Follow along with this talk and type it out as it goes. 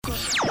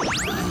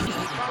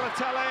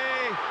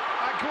Balotelli,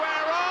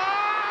 Aguero!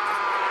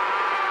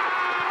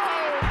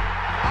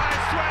 I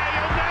swear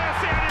you'll never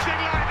see anything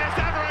like this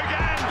ever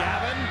again.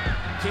 Gavin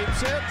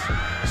keeps it.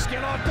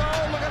 Skin on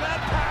goal. Look at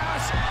that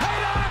pass.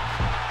 Haydock!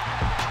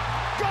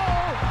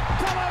 Goal!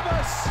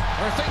 Columbus!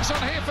 There are things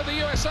on here for the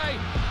USA.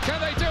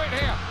 Can they do it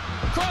here?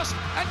 Cross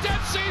and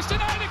Dempsey's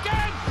denied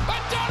again.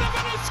 And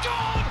Donovan has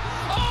scored.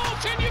 Oh,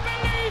 can you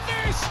believe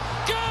this?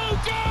 Go,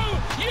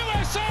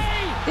 USA!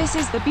 This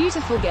is the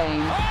beautiful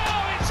game.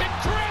 Oh, it's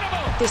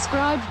incredible.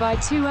 Described by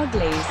two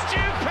uglies.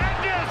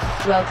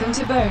 Stupendous! Welcome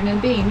to Bone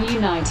and Beam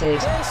United.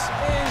 This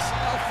is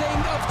a thing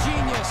of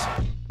genius.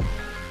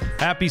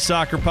 Happy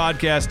Soccer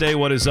Podcast Day.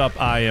 What is up?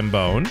 I am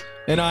Bone.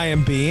 And I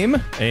am Beam.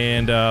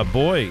 And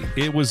boy,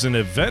 it was an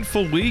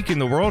eventful week in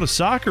the world of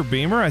soccer,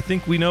 Beamer. I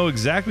think we know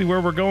exactly where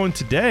we're going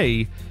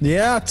today.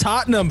 Yeah,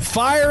 Tottenham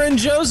firing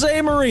Jose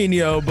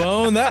Mourinho,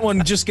 Bone. That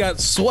one just got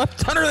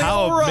swept under the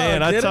old rug.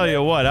 Man, I tell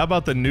you what, how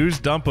about the news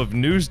dump of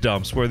news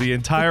dumps where the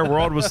entire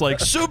world was like,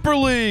 Super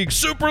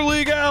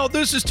League out,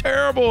 this is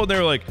terrible. And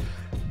they're like,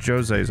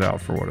 Jose's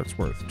out for what it's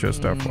worth.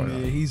 Just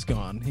FYI. Yeah, he's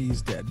gone.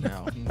 He's dead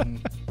now.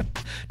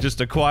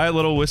 Just a quiet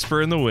little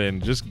whisper in the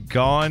wind. Just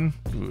gone.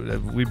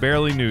 We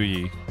barely knew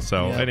ye.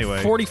 So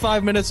anyway.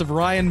 45 minutes of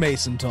Ryan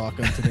Mason talk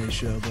on today's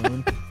show,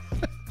 Bone.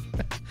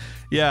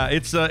 Yeah,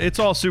 it's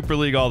all Super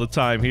League all the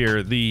time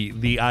here.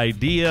 The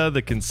idea,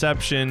 the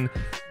conception,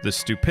 the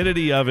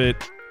stupidity of it,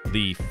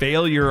 the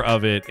failure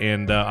of it,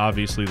 and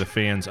obviously the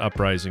fans'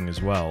 uprising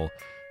as well.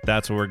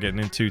 That's what we're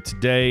getting into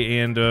today.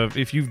 And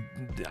if you,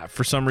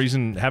 for some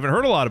reason, haven't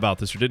heard a lot about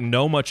this or didn't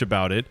know much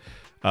about it,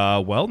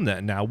 well,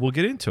 now we'll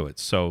get into it.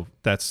 So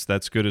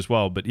that's good as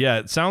well. But yeah,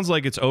 it sounds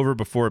like it's over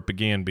before it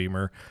began,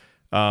 Beamer.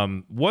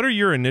 What are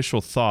your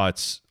initial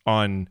thoughts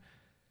on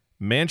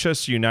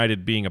Manchester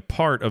United being a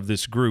part of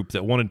this group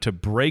that wanted to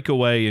break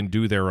away and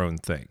do their own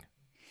thing?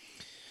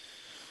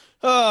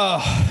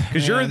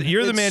 Because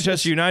you're the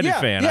Manchester United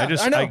fan.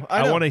 Yeah,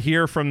 I want to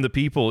hear from the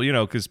people,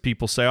 because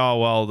people say, oh,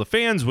 well, the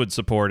fans would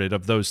support it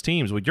of those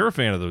teams. Well, you're a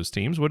fan of those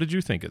teams. What did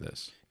you think of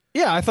this?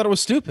 Yeah, I thought it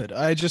was stupid.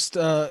 I just,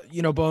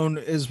 Bone,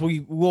 as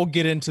we'll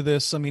get into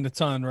this, a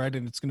ton, right?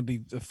 And it's going to be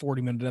a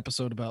 40-minute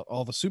episode about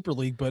all the Super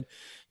League. But,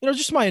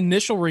 just my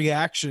initial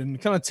reaction,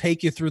 kind of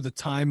take you through the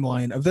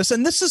timeline of this.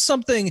 And this is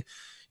something,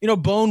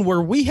 Bone,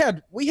 where we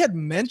had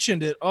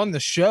mentioned it on the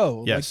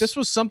show. Yes. Like, this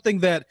was something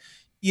that,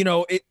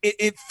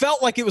 it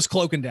felt like it was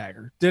cloak and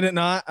dagger, did it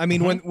not? I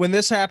mean, when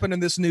this happened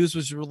and this news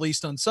was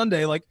released on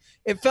Sunday, like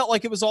it felt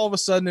like it was all of a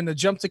sudden in a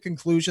jump to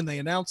conclusion. They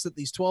announced that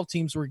these 12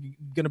 teams were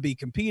going to be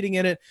competing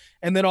in it.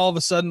 And then all of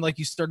a sudden, like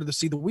you started to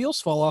see the wheels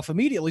fall off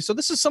immediately. So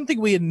this is something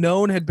we had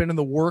known had been in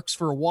the works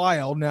for a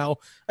while. Now,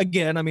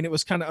 again, it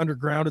was kind of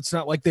underground. It's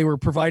not like they were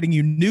providing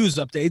you news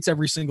updates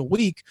every single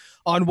week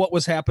on what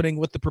was happening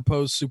with the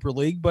proposed Super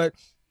League, but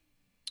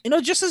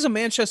just as a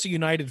Manchester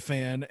United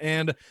fan,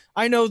 and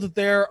I know that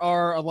there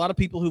are a lot of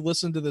people who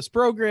listen to this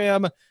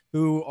program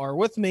who are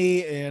with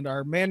me and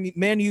are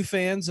Man U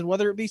fans, and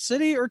whether it be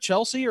City or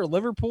Chelsea or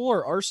Liverpool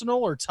or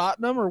Arsenal or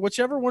Tottenham or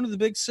whichever one of the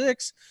big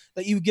six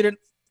that you get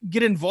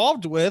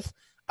involved with,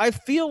 I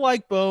feel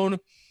like, Bone,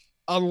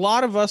 a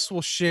lot of us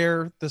will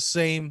share the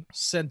same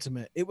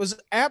sentiment. It was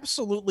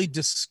absolutely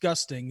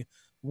disgusting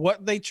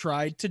what they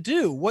tried to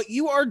do. What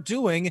you are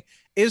doing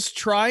is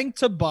trying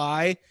to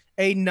buy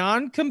a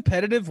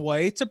non-competitive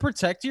way to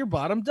protect your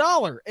bottom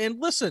dollar.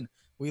 And listen,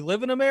 we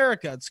live in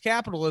America. It's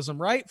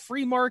capitalism, right?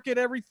 Free market,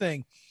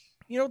 everything.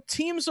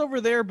 Teams over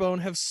there, Bone,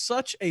 have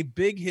such a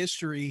big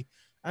history.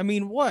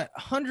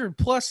 100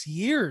 plus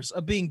years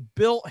of being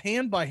built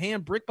hand by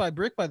hand, brick by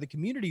brick by the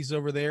communities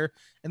over there.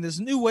 And this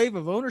new wave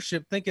of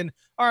ownership thinking,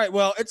 all right,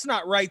 well, it's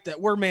not right that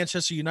we're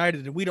Manchester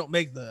United and we don't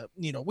make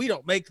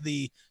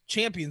the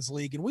Champions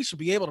League and we should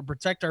be able to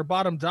protect our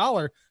bottom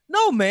dollar.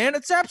 No, man,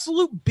 it's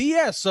absolute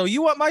BS. So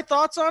you want my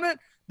thoughts on it?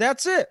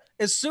 That's it.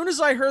 As soon as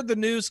I heard the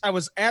news, I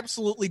was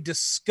absolutely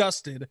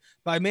disgusted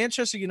by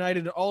Manchester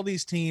United and all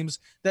these teams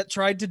that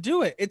tried to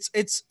do it.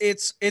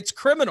 It's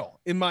criminal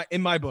in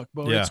my book,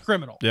 Bo. Yeah. It's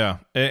criminal. Yeah,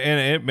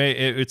 and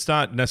it's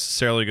not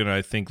necessarily going to,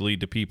 I think,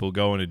 lead to people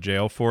going to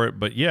jail for it.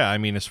 But yeah,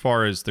 as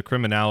far as the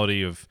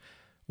criminality of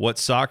what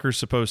soccer's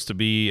supposed to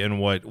be and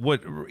what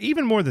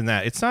even more than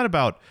that, it's not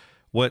about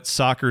what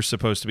soccer's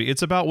supposed to be.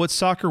 It's about what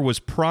soccer was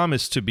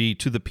promised to be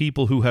to the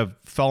people who have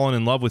fallen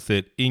in love with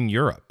it in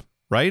Europe.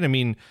 Right?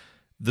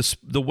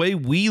 The way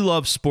we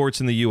love sports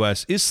in the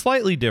U.S. is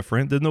slightly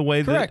different than the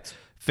way that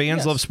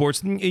fans love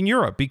sports in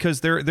Europe,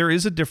 because there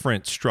is a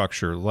different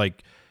structure.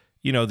 Like,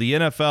 the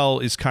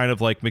NFL is kind of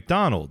like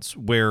McDonald's,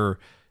 where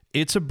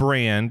it's a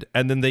brand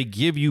and then they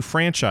give you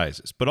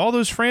franchises. But all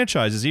those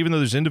franchises, even though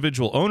there's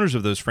individual owners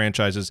of those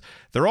franchises,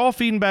 they're all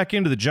feeding back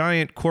into the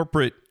giant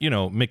corporate,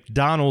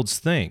 McDonald's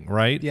thing,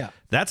 right? Yeah.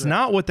 That's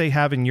not what they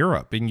have in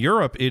Europe. In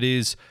Europe, it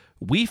is,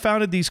 we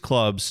founded these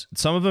clubs.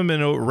 Some of them have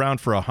been around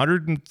for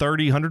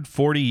 130,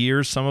 140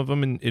 years, some of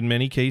them in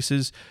many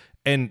cases.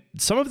 And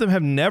some of them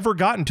have never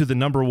gotten to the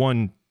number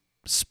one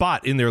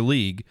spot in their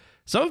league.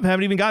 Some of them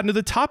haven't even gotten to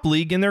the top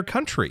league in their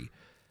country.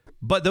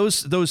 But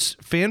those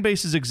fan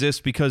bases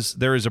exist because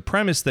there is a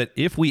premise that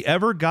if we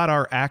ever got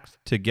our act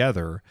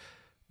together,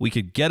 we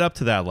could get up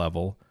to that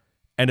level,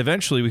 and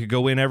eventually we could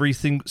go win every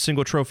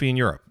single trophy in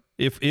Europe.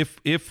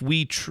 If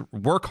we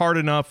work hard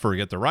enough or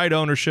get the right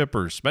ownership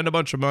or spend a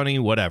bunch of money,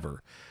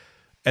 whatever.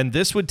 And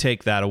this would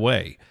take that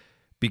away.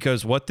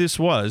 Because what this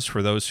was,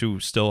 for those who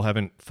still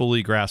haven't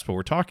fully grasped what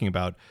we're talking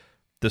about,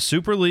 the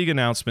Super League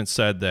announcement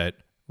said that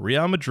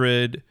Real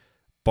Madrid,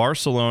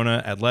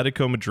 Barcelona,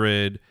 Atletico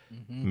Madrid,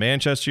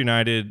 Manchester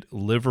United,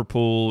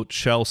 Liverpool,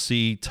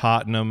 Chelsea,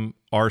 Tottenham,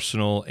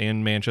 Arsenal,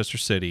 and Manchester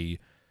City,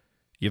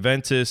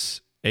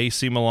 Juventus,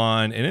 AC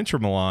Milan, and Inter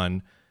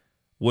Milan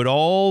would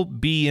all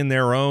be in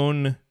their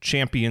own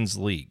Champions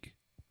League.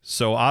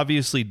 So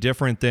obviously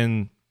different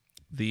than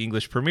the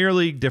English Premier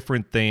League,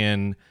 different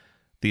than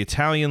the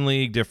Italian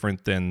League,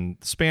 different than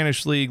the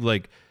Spanish League.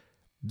 Like,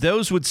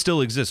 those would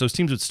still exist. Those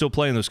teams would still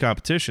play in those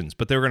competitions,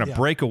 but they were going to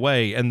break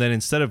away. And then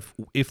instead of,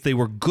 if they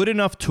were good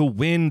enough to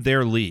win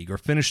their league or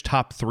finish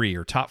top 3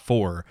 or top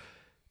 4,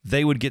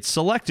 they would get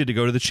selected to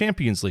go to the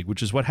Champions League,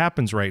 which is what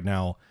happens right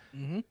now.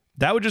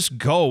 That would just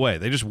go away.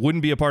 They just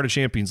wouldn't be a part of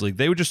Champions League.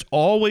 They would just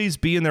always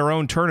be in their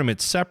own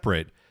tournament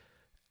separate.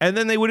 And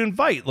then they would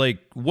invite, like,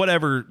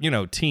 whatever,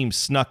 team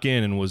snuck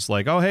in and was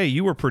like, oh, hey,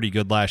 you were pretty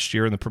good last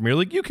year in the Premier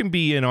League. You can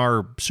be in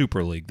our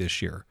Super League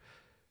this year.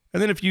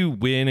 And then if you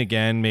win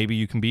again, maybe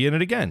you can be in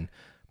it again.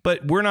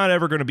 But we're not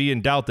ever going to be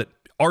in doubt that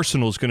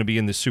Arsenal's going to be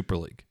in the Super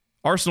League.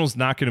 Arsenal's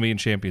not going to be in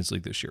Champions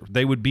League this year.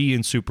 They would be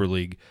in Super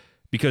League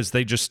because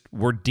they just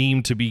were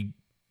deemed to be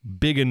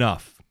big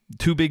enough,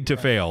 too big to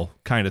fail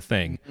kind of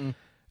thing.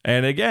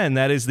 And again,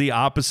 that is the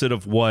opposite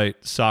of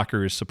what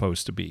soccer is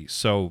supposed to be.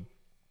 So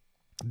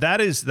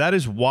that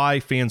is why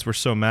fans were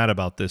so mad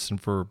about this.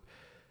 And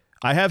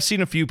I have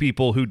seen a few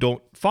people who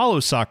don't follow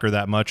soccer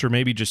that much, or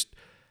maybe just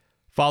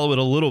follow it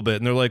a little bit,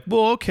 and they're like,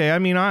 well, okay, I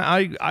mean,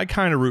 I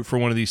kind of root for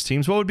one of these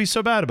teams. What would be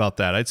so bad about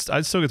that?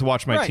 I'd still get to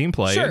watch my team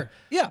play. Sure.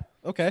 Yeah.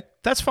 Okay.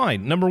 That's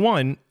fine. Number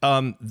one,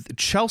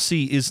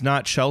 Chelsea is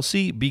not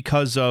Chelsea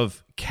because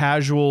of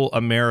casual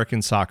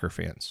American soccer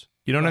fans.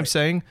 You know what I'm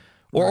saying?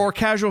 Or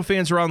casual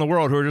fans around the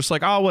world who are just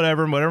like, oh,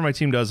 whatever my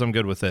team does, I'm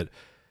good with it.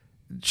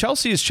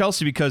 Chelsea is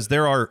Chelsea because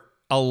there are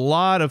a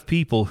lot of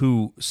people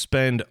who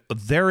spend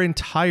their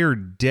entire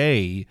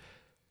day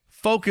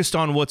focused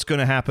on what's going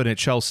to happen at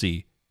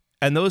Chelsea.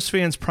 And those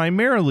fans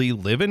primarily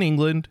live in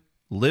England,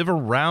 live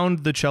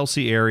around the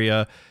Chelsea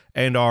area,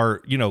 and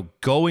are,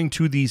 going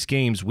to these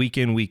games week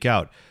in, week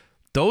out.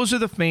 Those are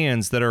the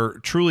fans that are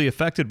truly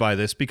affected by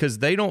this because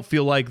they don't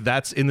feel like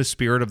that's in the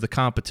spirit of the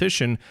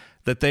competition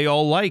that they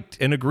all liked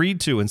and agreed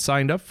to and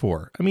signed up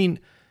for. I mean,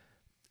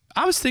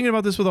 I was thinking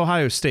about this with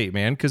Ohio State,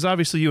 man, because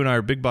obviously you and I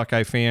are big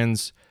Buckeye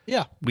fans.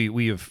 Yeah.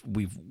 We've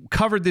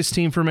covered this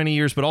team for many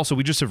years, but also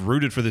we just have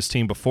rooted for this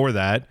team before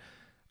that.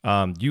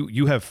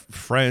 You have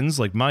friends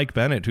like Mike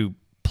Bennett who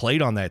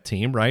played on that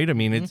team, right? I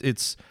mean,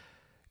 it's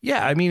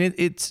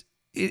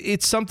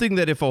something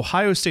that if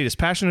Ohio State, as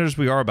passionate as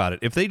we are about it,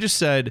 if they just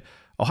said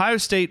Ohio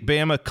State,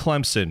 Bama,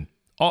 Clemson,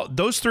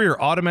 those 3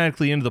 are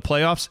automatically into the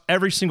playoffs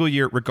every single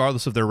year,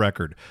 regardless of their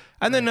record.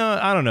 And then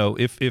I don't know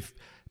if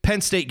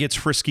Penn State gets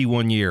frisky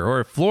one year,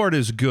 or if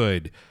Florida's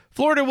good,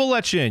 Florida will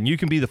let you in. You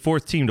can be the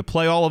 4th team to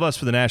play all of us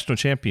for the national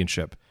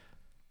championship.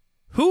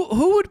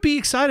 Who would be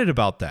excited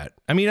about that?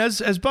 I mean,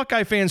 as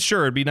Buckeye fans,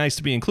 sure, it'd be nice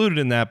to be included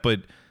in that,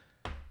 but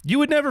you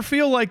would never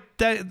feel like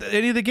that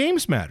any of the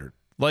games mattered.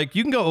 Like,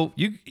 you can go,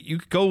 you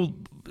could go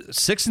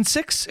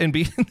 6-6 and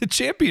be in the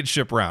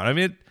championship round. I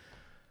mean,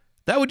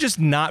 that would just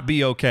not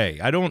be okay.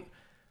 I don't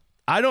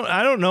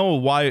know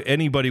why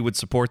anybody would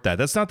support that.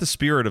 That's not the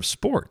spirit of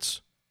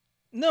sports.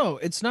 No,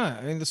 it's not.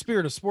 I mean, the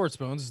spirit of sports,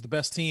 Bones, is the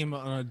best team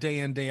on a day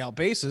in, day out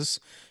basis,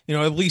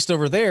 at least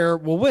over there,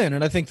 will win.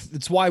 And I think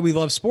it's why we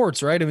love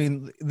sports, right? I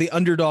mean, the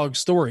underdog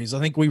stories,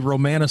 I think we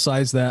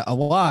romanticize that a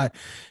lot.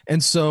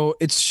 And so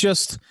it's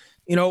just,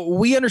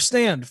 we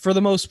understand for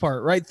the most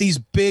part, right? These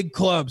big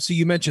clubs, so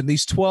you mentioned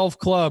these 12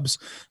 clubs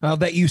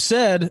that you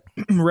said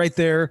right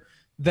there,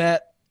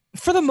 that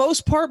for the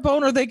most part,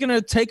 Bone, are they going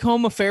to take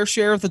home a fair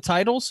share of the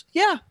titles?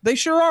 Yeah, they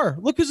sure are.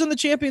 Look who's in the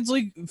Champions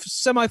League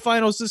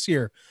semifinals this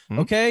year.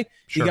 Okay.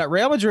 Sure. You got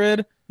Real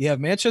Madrid, you have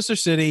Manchester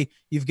City,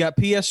 you've got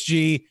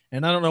PSG,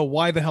 and I don't know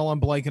why the hell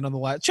I'm blanking on the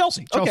last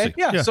Chelsea. Okay.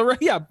 Yeah. So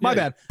my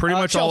bad. Pretty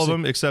much Chelsea. all of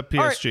them except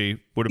PSG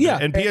would have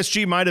been. And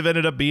PSG might have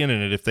ended up being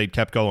in it if they'd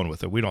kept going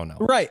with it. We don't know.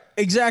 Right.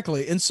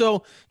 Exactly. And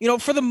so,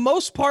 for the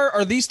most part,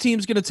 are these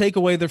teams going to take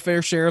away their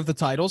fair share of the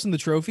titles and the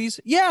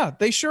trophies? Yeah,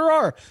 they sure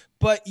are.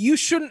 But you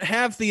shouldn't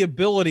have the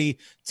ability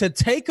to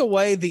take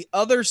away the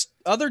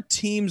other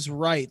teams'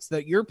 rights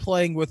that you're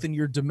playing with in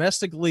your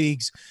domestic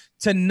leagues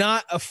to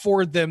not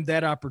afford them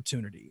that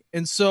opportunity.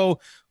 And so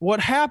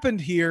what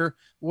happened here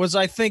was,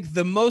 I think,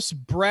 the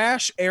most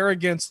brash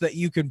arrogance that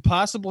you can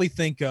possibly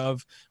think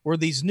of, where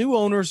these new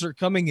owners are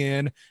coming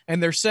in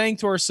and they're saying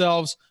to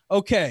ourselves,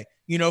 okay,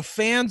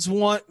 fans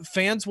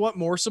want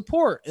more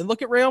support. And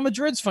look at Real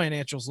Madrid's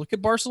financials. Look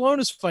at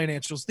Barcelona's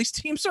financials. These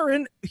teams are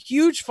in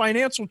huge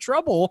financial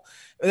trouble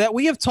that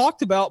we have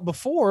talked about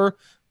before,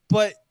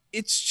 but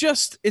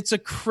it's a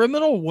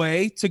criminal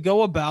way to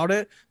go about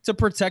it to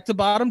protect the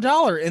bottom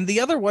dollar. And the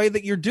other way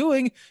that you're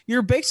doing,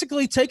 you're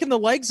basically taking the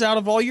legs out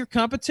of all your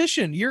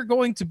competition. You're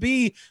going to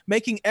be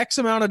making X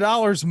amount of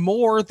dollars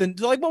more than,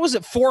 like, what was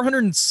it,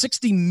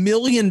 $460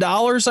 million,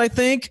 I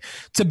think,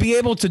 to be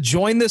able to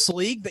join this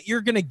league that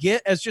you're going to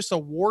get as just a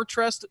war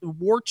chest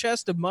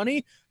of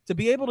money to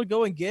be able to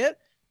go and get.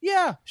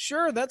 Yeah,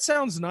 sure, that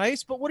sounds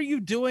nice, but what are you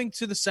doing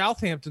to the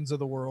Southamptons of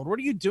the world? What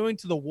are you doing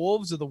to the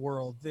Wolves of the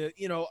world? The,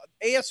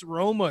 AS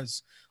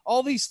Romas,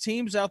 all these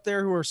teams out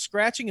there who are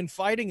scratching and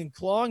fighting and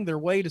clawing their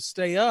way to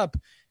stay up.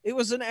 It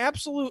was an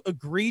absolute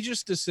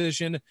egregious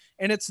decision,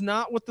 and it's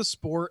not what the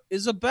sport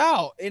is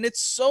about. And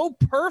it's so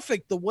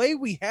perfect the way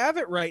we have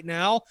it right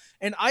now,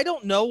 and I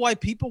don't know why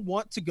people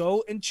want to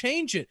go and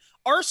change it.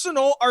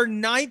 Arsenal are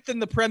 9th in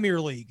the Premier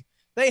League.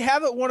 They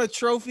haven't won a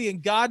trophy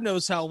in God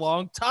knows how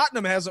long.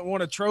 Tottenham hasn't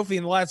won a trophy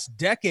in the last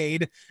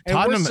decade. And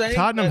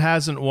Tottenham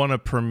hasn't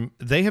won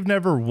they have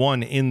never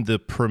won in the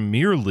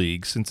Premier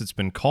League since it's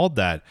been called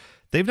that.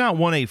 They've not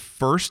won a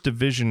first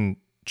division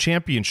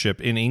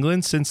championship in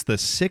England since the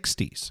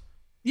 60s.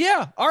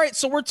 Yeah. All right.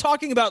 So we're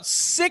talking about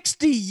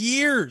 60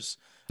 years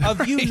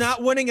of you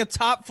not winning a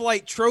top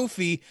flight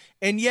trophy,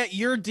 and yet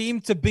you're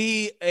deemed to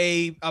be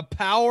a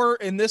power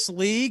in this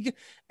league,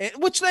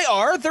 which they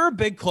are. They're a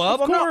big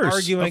club. I'm not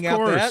arguing at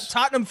that.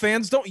 Tottenham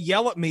fans, don't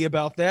yell at me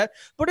about that,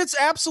 but it's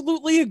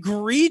absolutely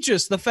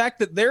egregious, the fact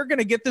that they're going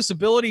to get this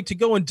ability to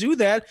go and do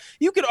that.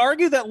 You could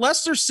argue that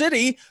Leicester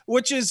City,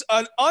 which is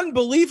an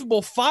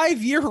unbelievable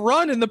 5-year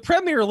run in the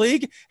Premier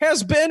League,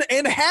 has been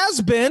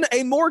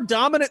a more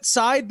dominant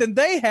side than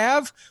they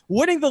have,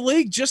 winning the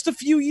league just a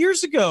few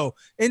years ago.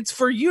 And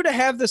for you to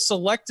have this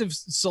selective,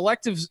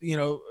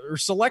 or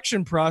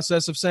selection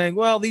process of saying,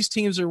 well, these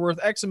teams are worth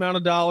X amount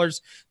of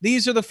dollars.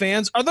 These are the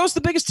fans. Are those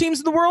the biggest teams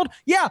in the world?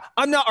 Yeah,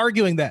 I'm not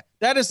arguing that.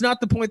 That is not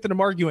the point that I'm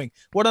arguing.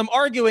 What I'm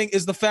arguing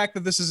is the fact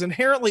that this is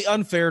inherently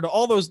unfair to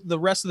all the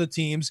rest of the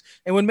teams.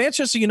 And when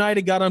Manchester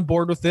United got on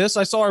board with this,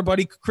 I saw our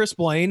buddy Chris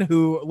Blaine,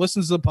 who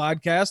listens to the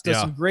podcast, does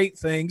some great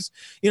things.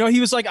 He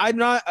was like, I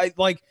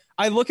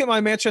look at my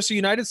Manchester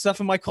United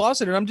stuff in my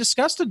closet and I'm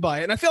disgusted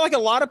by it. And I feel like a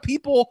lot of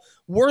people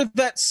were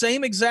that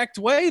same exact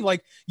way.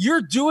 Like,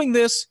 you're doing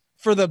this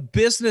for the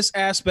business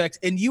aspect,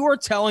 and you are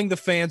telling the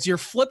fans, you're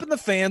flipping the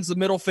fans the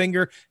middle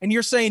finger, and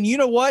you're saying, you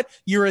know what?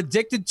 You're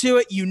addicted to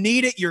it. You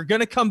need it. You're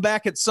going to come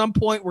back at some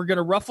point. We're going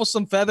to ruffle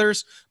some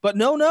feathers. But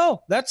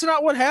no, that's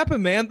not what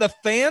happened, man. The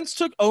fans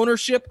took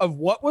ownership of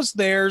what was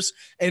theirs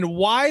and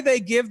why they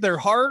give their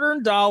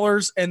hard-earned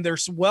dollars and their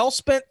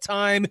well-spent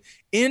time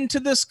into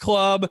this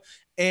club,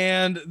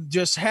 and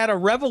just had a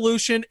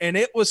revolution, and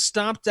it was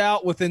stomped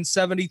out within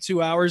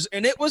 72 hours.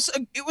 And it was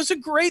a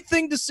great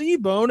thing to see,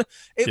 Bone.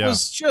 It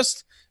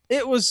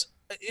was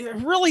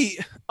really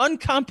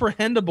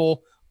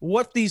uncomprehendable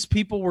what these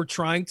people were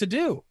trying to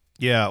do.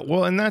 Yeah,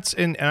 well, and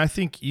I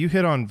think you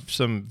hit on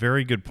some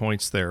very good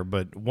points there,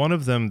 but one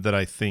of them that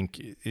I think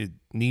it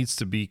needs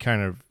to be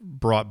kind of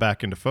brought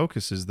back into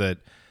focus is that,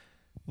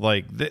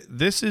 like,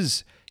 this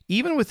is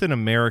even within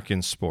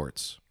American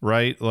sports,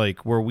 right?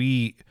 Like, where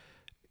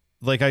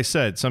like I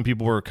said, some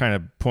people were kind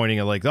of pointing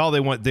at, like, oh, they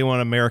want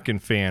American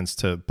fans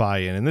to buy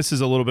in. And this is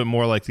a little bit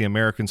more like the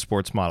American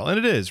sports model. And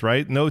it is,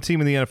 right? No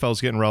team in the NFL is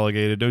getting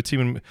relegated.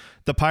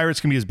 The Pirates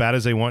can be as bad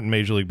as they want in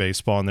Major League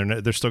Baseball,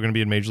 and they're still going to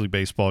be in Major League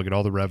Baseball, get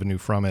all the revenue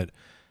from it.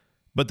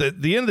 But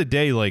the end of the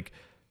day, like,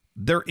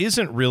 there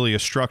isn't really a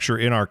structure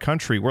in our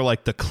country where,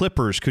 like, the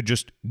Clippers could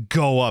just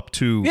go up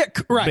to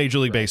Major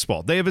League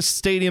Baseball. They have a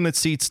stadium that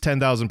seats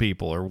 10,000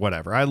 people or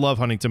whatever. I love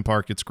Huntington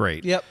Park. It's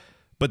great. Yep.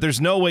 But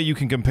there's no way you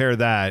can compare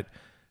that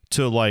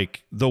to,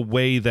 like, the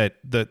way that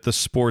the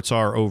sports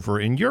are over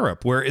in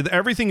Europe, where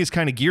everything is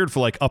kind of geared for,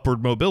 like,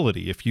 upward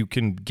mobility. If you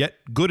can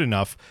get good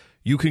enough,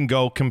 you can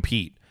go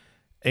compete.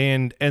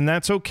 And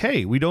that's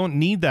okay. We don't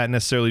need that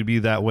necessarily to be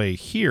that way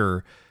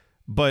here.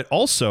 But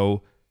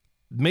also,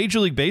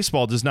 Major League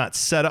Baseball does not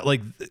set up,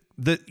 like,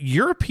 the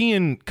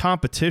European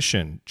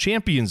competition,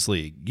 Champions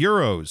League,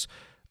 Euros,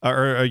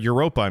 or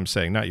Europa, I'm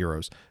saying, not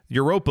Euros,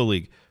 Europa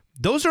League.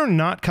 Those are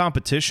not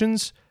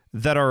competitions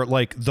that are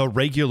like the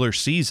regular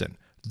season.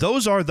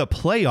 Those are the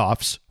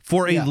playoffs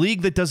for a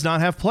league that does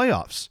not have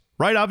playoffs,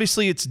 right?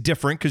 Obviously, it's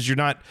different because you're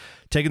not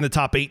taking the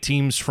top 8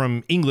 teams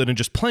from England and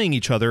just playing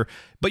each other,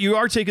 but you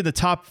are taking the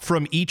top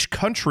from each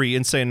country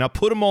and saying, now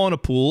put them all in a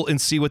pool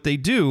and see what they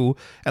do,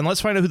 and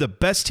let's find out who the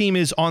best team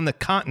is on the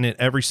continent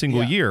every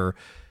single year.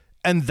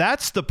 And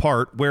that's the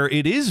part where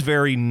it is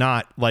very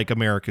not like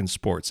American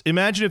sports.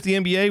 Imagine if the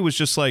NBA was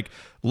just like,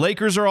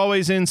 Lakers are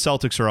always in,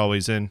 Celtics are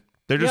always in.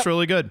 They're just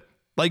really good.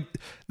 Like,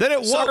 then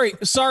it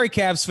sorry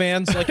Cavs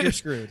fans, like, you're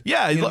screwed.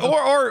 Yeah, you know?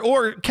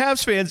 or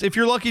Cavs fans, if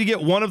you're lucky to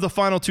get one of the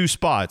final 2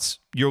 spots,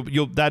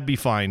 you'll that'd be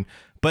fine.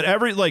 But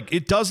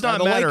it does not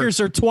the matter. Lakers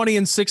are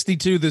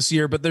 20-62 this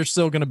year, but they're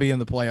still going to be in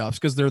the playoffs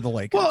because they're the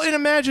Lakers. Well, and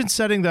imagine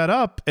setting that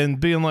up and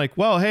being like,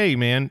 well, hey,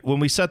 man, when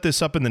we set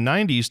this up in the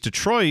 90s,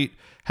 Detroit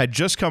had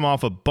just come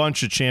off a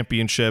bunch of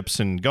championships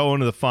and going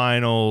to the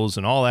finals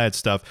and all that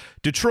stuff.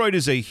 Detroit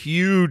is a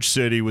huge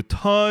city with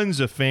tons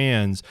of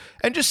fans.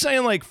 And just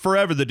saying, like,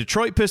 forever, the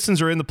Detroit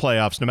Pistons are in the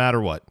playoffs no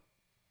matter what.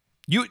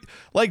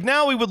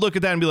 Now we would look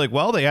at that and be like,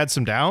 well, they had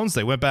some downs.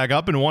 They went back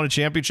up and won a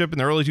championship in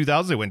the early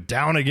 2000s. They went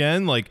down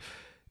again.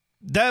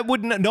 No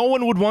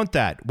one would want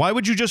that. Why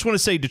would you just want to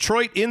say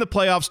Detroit in the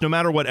playoffs no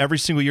matter what every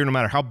single year, no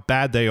matter how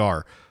bad they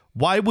are?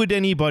 Why would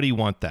anybody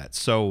want that?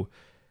 So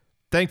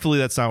thankfully,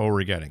 that's not what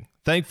we're getting.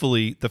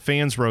 Thankfully, the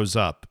fans rose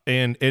up,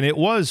 and it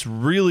was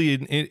really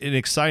an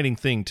exciting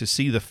thing to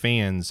see the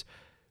fans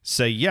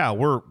say, yeah,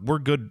 we're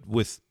good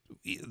with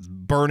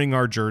burning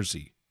our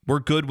jersey. We're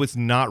good with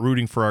not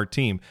rooting for our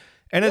team.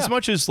 And as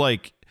much as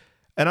and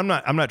I'm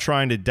not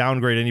trying to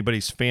downgrade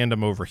anybody's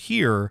fandom over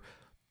here,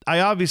 I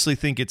obviously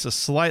think it's a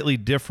slightly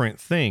different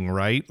thing,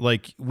 right?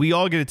 Like, we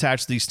all get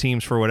attached to these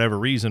teams for whatever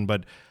reason,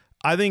 but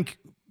I think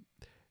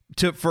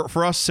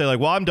for us to say,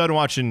 like, well, I'm done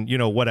watching,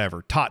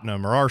 whatever,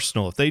 Tottenham or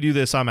Arsenal. If they do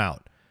this, I'm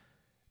out.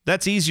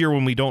 That's easier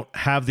when we don't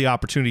have the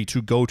opportunity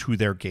to go to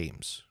their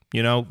games.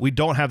 We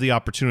don't have the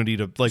opportunity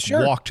to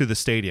walk to the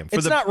stadium.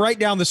 It's not right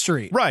down the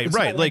street. Right.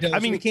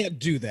 We can't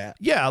do that.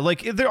 Yeah,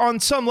 they're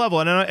on some level.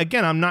 And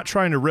again, I'm not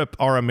trying to rip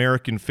our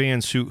American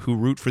fans who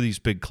root for these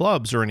big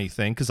clubs or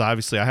anything, because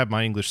obviously I have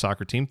my English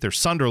soccer team. They're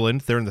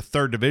Sunderland. They're in the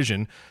 3rd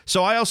division.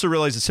 So I also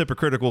realize it's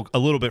hypocritical a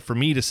little bit for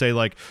me to say,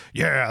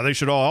 they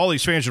should all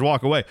these fans should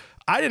walk away.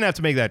 I didn't have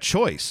to make that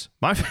choice.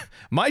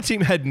 My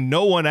team had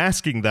no one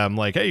asking them,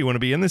 hey, you want to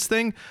be in this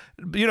thing?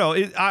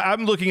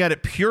 I'm looking at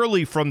it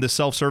purely from the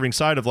self-serving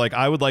side of,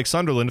 I would like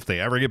Sunderland, if they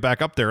ever get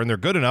back up there and they're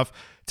good enough,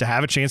 to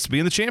have a chance to be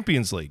in the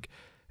Champions League.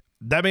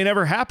 That may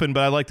never happen,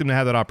 but I'd like them to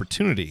have that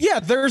opportunity. Yeah,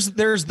 there's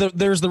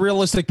the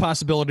realistic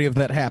possibility of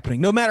that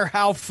happening, no matter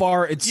how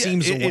far it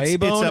seems away.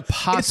 It's a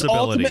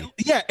possibility.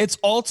 It's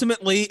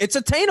ultimately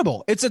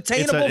attainable. It's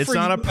attainable. It's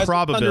not a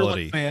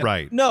probability,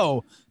 right?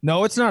 No,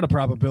 it's not a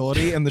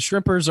probability, and the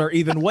Shrimpers are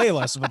even way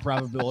less of a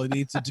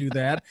probability to do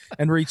that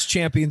and reach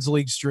Champions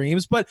League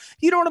streams. But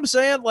you know what I'm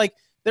saying?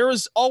 There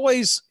was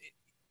always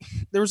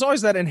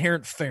that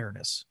inherent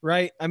fairness,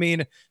 right? I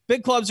mean,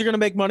 big clubs are going to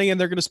make money and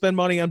they're going to spend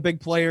money on big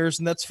players,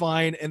 and that's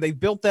fine. And they've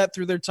built that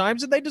through their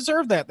times, and they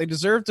deserve that. They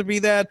deserve to be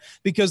that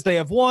because they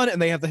have won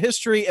and they have the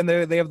history and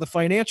they have the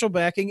financial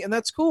backing, and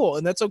that's cool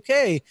and that's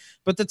okay.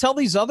 But to tell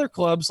these other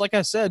clubs, like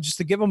I said, just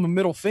to give them a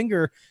middle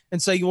finger and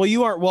say, well,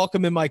 you aren't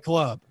welcome in my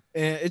club.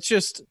 It's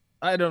just,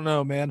 I don't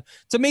know, man.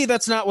 To me,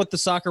 that's not what the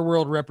soccer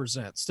world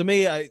represents. To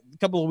me, a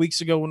couple of weeks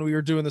ago when we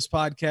were doing this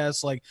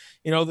podcast,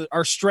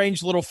 our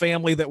strange little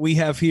family that we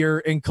have here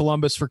in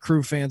Columbus for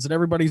Crew fans, and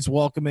everybody's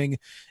welcoming,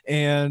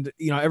 and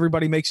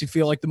everybody makes you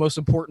feel like the most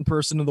important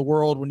person in the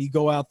world when you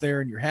go out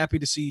there and you're happy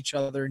to see each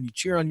other and you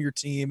cheer on your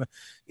team.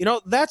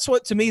 That's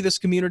what, to me, this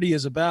community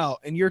is about.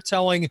 And you're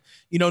telling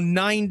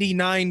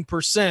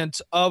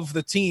 99% of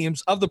the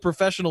teams, of the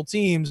professional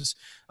teams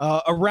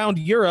around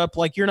Europe,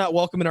 you're not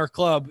welcome in our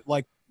club,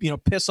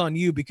 piss on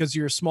you because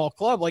you're a small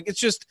club. It's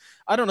just,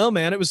 I don't know,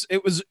 man.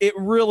 It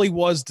really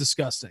was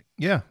disgusting.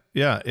 Yeah,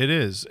 it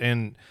is.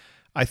 And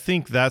I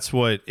think that's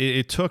what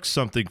it took,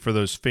 something for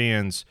those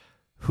fans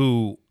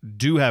who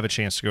do have a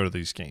chance to go to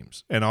these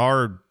games and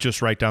are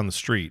just right down the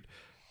street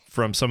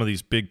from some of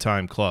these big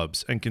time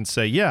clubs and can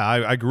say, yeah,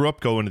 I grew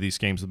up going to these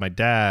games with my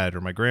dad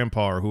or my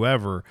grandpa or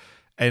whoever.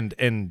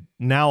 And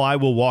now I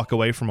will walk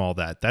away from all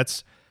that.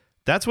 That's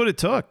what it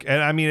took.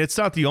 And I mean, it's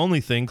not the only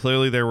thing.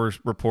 Clearly there were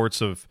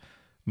reports of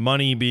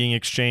money being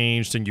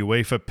exchanged and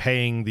UEFA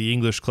paying the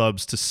English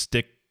clubs to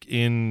stick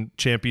in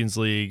Champions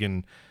League.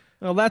 And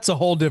well, that's a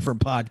whole different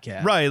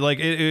podcast, right?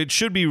 It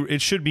should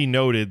be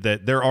noted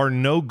that there are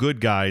no good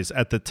guys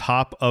at the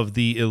top of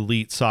the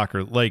elite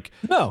soccer.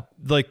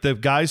 The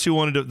guys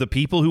the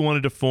people who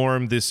wanted to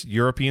form this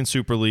European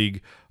Super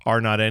League are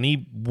not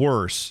any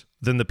worse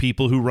than the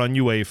people who run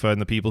UEFA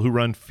and the people who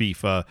run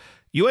FIFA.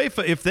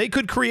 UEFA, if they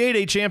could create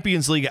a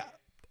Champions League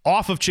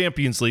off of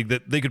Champions League,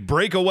 that they could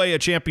break away a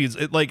Champions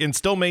and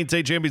still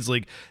maintain Champions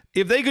League.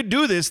 If they could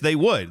do this, they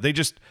would.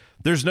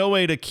 There's no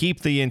way to keep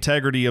the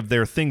integrity of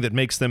their thing that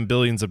makes them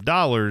billions of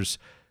dollars.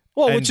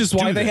 Well, which is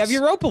why they have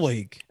Europa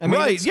League. I mean,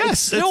 right? It's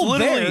still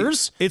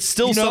theirs. It's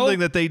still something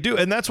that they do,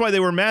 and that's why they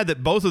were mad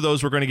that both of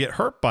those were going to get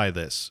hurt by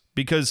this,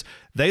 because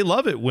they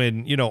love it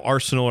when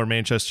Arsenal or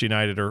Manchester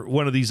United or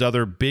one of these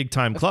other big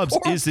time clubs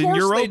is in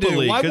Europa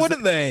League. Why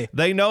wouldn't they?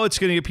 They know it's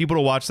going to get people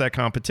to watch that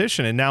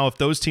competition, and now if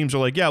those teams are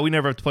like, yeah, we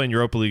never have to play in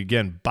Europa League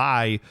again,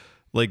 bye.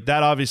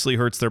 That obviously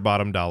hurts their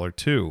bottom dollar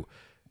too.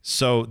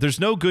 So there's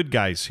no good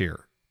guys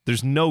here.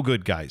 There's no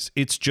good guys.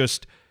 It's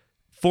just,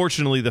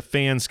 fortunately, the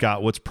fans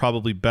got what's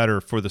probably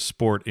better for the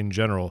sport in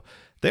general.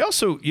 You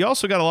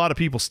also got a lot of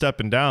people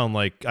stepping down.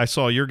 I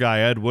saw your guy,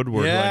 Ed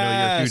Woodward, who I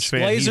know you're a huge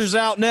fan. Blazers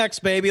out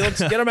next, baby.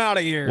 Let's get him out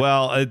of here.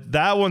 Well,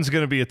 that one's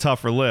going to be a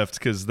tougher lift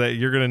because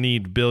you're going to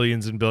need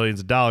billions and billions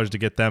of dollars to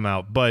get them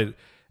out. But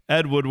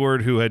Ed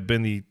Woodward, who had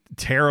been the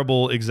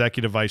terrible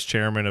executive vice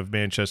chairman of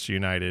Manchester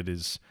United,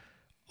 is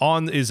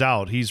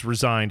out. He's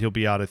resigned. He'll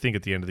be out, I think,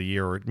 at the end of the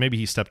year, or maybe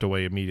he stepped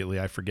away immediately.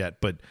 I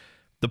forget. But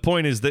the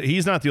point is that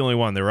he's not the only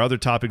one. There are other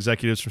top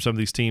executives from some of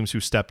these teams who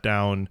stepped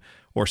down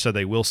or said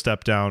they will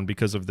step down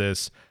because of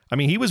this. I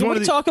mean, he was one of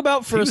the... Can we talk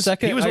about for a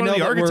second? He was one of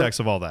the architects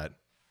of all that.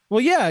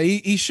 Well, yeah,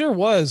 he sure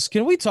was.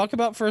 Can we talk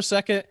about for a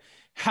second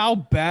how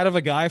bad of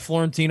a guy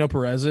Florentino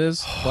Perez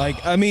is?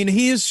 Like, I mean,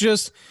 he is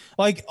just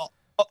like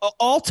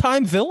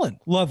all-time villain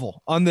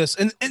level on this.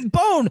 And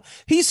Bone,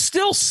 he's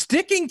still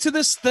sticking to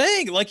this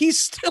thing. Like, he's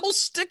still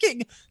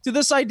sticking to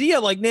this idea.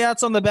 Like, yeah,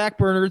 it's on the back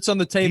burner. It's on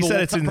the table.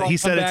 He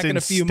said it's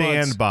in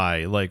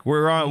standby. Like,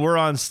 we're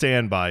on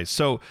standby.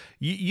 So,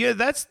 yeah,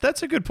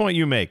 that's a good point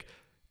you make.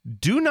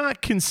 Do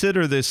not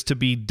consider this to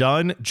be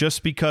done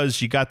just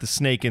because you got the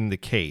snake in the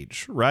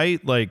cage,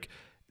 right? Like,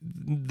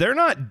 they're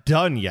not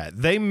done yet.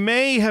 They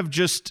may have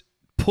just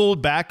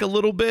pulled back a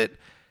little bit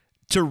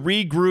to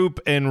regroup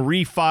and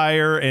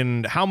refire,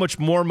 and how much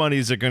more money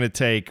is it going to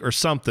take or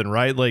something,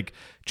 right? Like,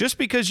 just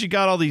because you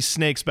got all these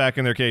snakes back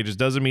in their cages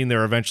doesn't mean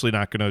they're eventually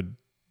not going to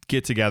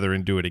get together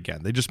and do it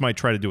again. They just might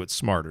try to do it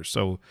smarter.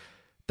 So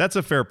that's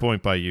a fair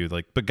point by you.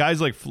 Like, but guys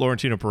like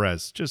Florentino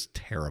Perez, just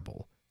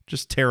terrible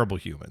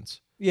humans.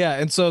 Yeah,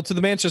 and so to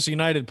the Manchester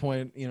United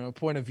point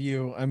of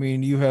view, I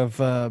mean, you have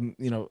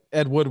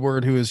Ed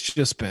Woodward, who has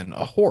just been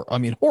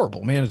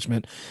horrible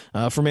management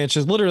for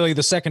Manchester. Literally,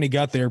 the second he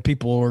got there,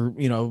 people were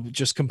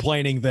just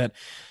complaining that,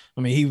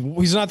 I mean,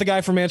 he's not the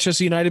guy for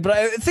Manchester United. But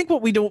I think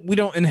what we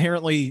don't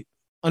inherently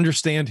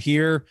understand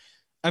here.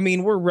 I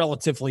mean, we're a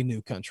relatively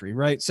new country,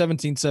 right?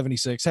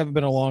 1776, haven't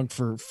been along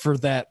for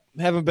that,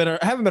 haven't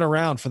been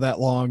around for that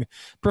long.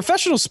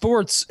 Professional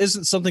sports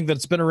isn't something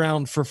that's been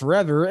around for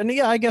forever. And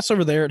yeah, I guess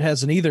over there it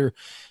hasn't either.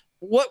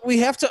 What we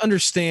have to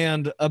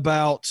understand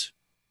about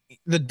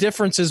the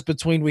differences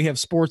between we have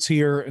sports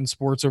here and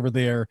sports over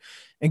there.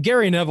 And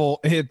Gary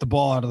Neville hit the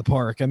ball out of the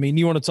park. I mean,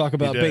 you want to talk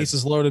about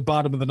bases loaded,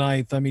 bottom of the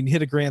ninth. I mean,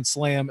 hit a grand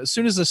slam. As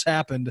soon as this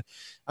happened,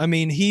 I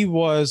mean, he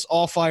was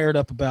all fired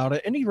up about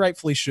it, and he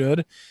rightfully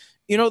should.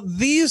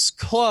 These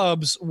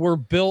clubs were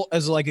built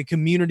as like a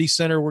community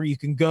center where you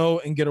can go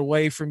and get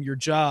away from your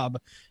job.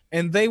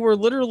 And they were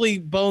literally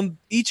boned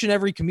each and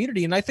every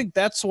community. And I think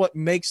that's what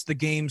makes the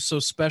game so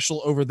special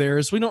over there,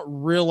 is we don't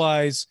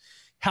realize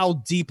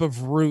how deep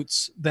of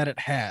roots that it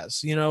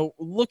has.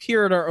 Look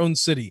here at our own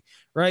city,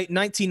 right?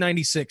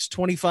 1996,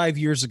 25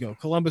 years ago,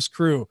 Columbus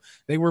Crew,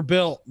 they were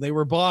built, they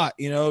were bought,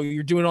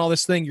 you're doing all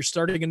this thing, you're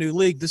starting a new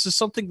league. This is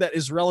something that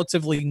is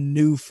relatively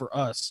new for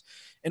us.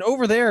 And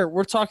over there,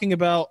 we're talking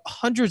about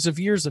hundreds of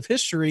years of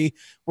history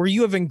where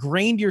you have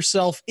ingrained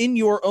yourself in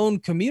your own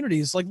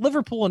communities. Like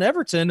Liverpool and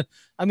Everton,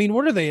 I mean,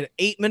 what are they, an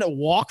 8-minute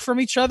walk from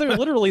each other?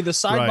 Literally the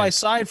side by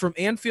side from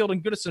Anfield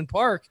and Goodison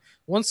Park.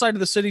 One side of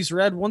the city's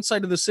red, one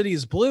side of the city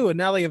is blue, and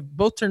now they have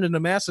both turned into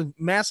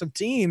massive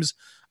teams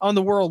on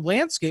the world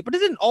landscape. But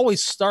it didn't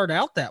always start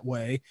out that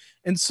way.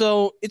 And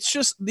so it's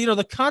just,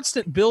 the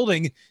constant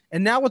building,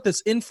 and now with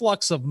this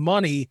influx of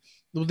money,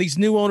 with these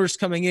new owners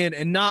coming in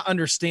and not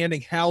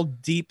understanding how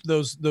deep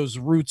those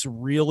roots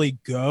really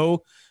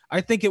go,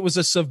 I think it was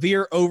a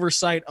severe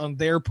oversight on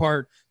their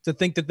part to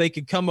think that they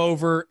could come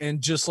over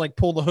and just like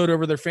pull the hood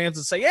over their fans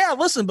and say, yeah,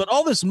 listen, but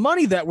all this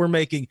money that we're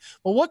making,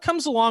 well, what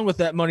comes along with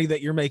that money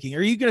that you're making?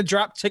 Are you going to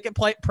drop ticket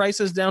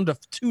prices down to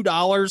 $2,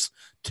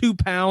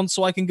 £2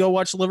 so I can go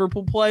watch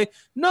Liverpool play?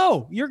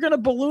 No, you're going to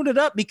balloon it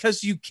up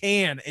because you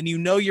can, and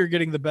you're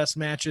getting the best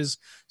matches.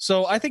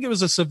 So I think it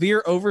was a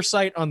severe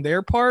oversight on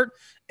their part.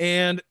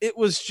 And it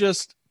was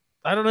just,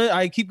 I don't know.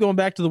 I keep going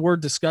back to the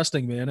word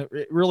disgusting, man.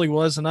 It really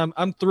was. And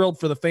I'm thrilled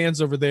for the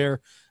fans over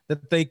there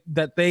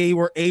that they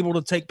were able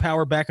to take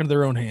power back into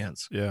their own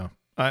hands. Yeah.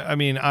 I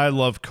mean, I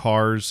love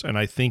cars, and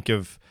I think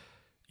of,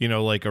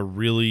 like a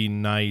really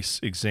nice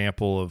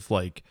example of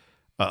like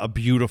a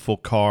beautiful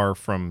car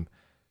from,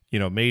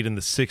 made in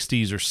the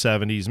 60s or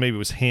 70s. Maybe it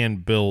was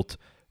hand built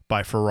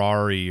by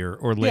Ferrari or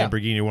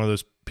Lamborghini, one of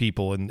those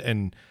people.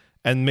 And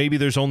maybe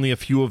there's only a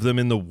few of them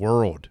in the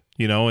world.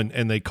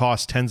 And they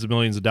cost tens of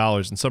millions of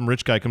dollars, and some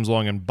rich guy comes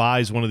along and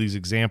buys one of these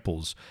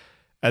examples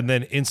and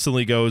then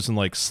instantly goes and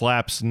like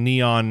slaps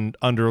neon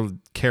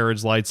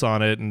undercarriage lights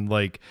on it and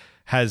like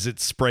has it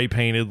spray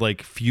painted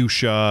like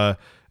fuchsia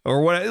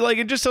or what, like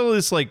it just all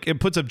this, like it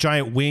puts a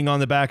giant wing on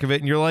the back of it.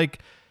 And you're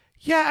like,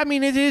 yeah, I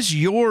mean, it is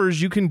yours.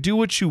 You can do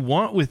what you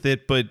want with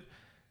it, but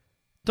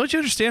don't you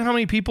understand how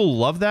many people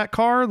love that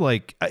car?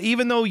 Like,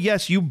 even though,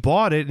 yes, you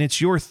bought it and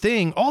it's your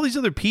thing, all these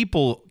other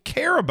people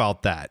care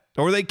about that.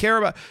 Or they care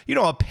about,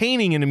 a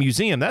painting in a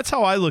museum. That's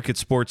how I look at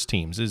sports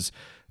teams is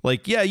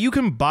like, yeah, you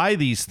can buy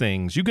these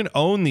things. You can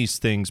own these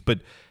things, but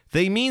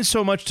they mean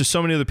so much to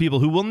so many other people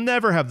who will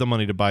never have the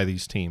money to buy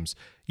these teams.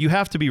 You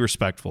have to be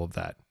respectful of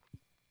that.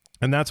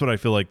 And that's what I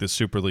feel like the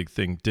Super League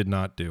thing did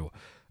not do.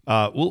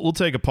 We'll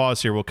take a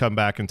pause here. We'll come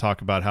back and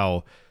talk about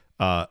how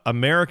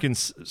American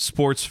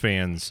sports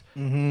fans,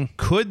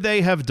 could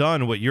they have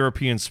done what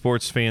European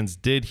sports fans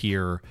did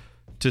here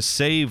to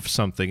save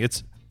something?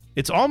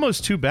 it's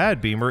almost too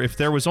bad, Beamer, if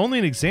there was only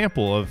an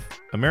example of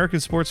American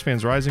sports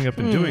fans rising up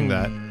and doing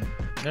that.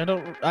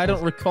 I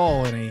don't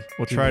recall any.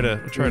 We'll try to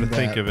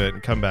think of it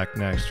and come back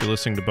next. You're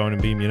listening to Bone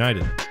and Beam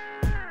United.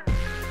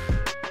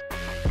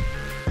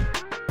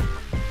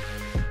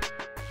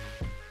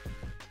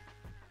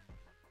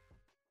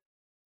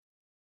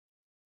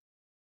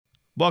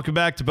 Welcome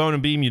back to Bone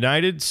and Beam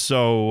United.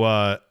 So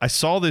I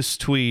saw this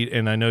tweet,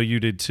 and I know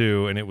you did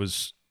too, and it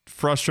was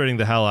frustrating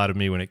the hell out of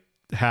me when it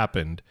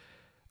happened.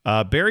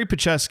 Barry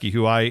Pachesky,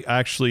 who I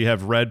actually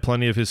have read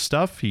plenty of his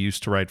stuff. He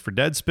used to write for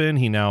Deadspin.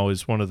 He now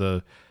is one of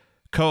the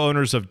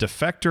co-owners of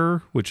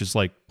Defector, which is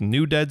like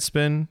new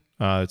Deadspin.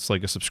 It's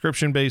like a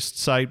subscription-based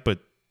site, but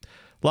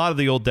a lot of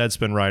the old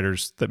Deadspin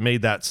writers that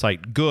made that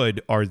site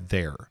good are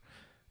there.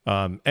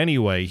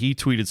 Anyway, he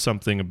tweeted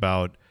something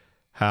about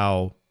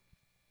how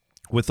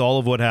with all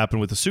of what happened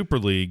with the Super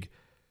League,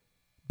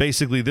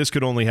 basically this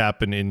could only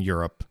happen in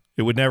Europe.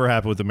 It would never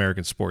happen with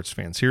American sports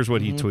fans. Here's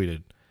what he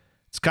tweeted.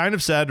 It's kind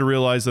of sad to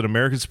realize that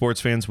American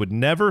sports fans would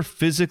never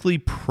physically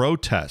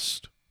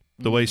protest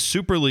the way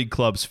Super League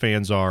clubs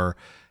fans are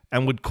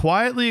and would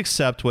quietly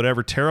accept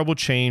whatever terrible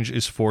change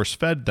is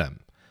force-fed them.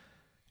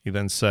 He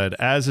then said,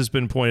 as has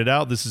been pointed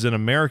out, this is an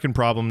American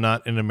problem,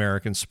 not an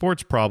American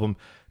sports problem.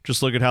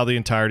 Just look at how the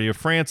entirety of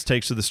France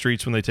takes to the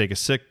streets when they take a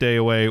sick day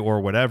away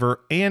or whatever,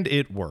 and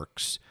it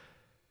works.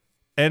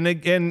 And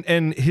again,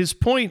 and his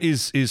point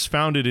is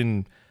founded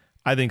in,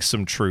 I think,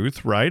 some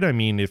truth, right? I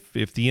mean, if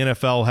the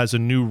NFL has a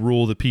new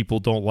rule that people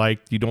don't like,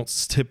 you don't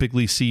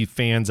typically see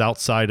fans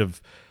outside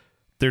of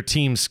their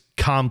team's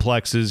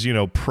complexes,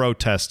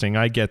 protesting.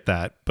 I get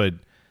that. But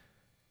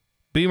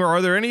Beamer,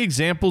 are there any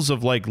examples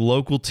of like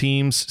local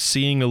teams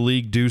seeing a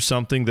league do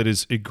something that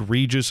is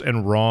egregious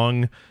and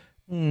wrong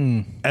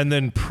and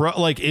then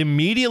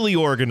immediately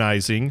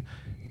organizing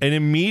and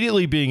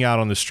immediately being out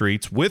on the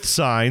streets with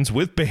signs,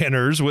 with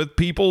banners, with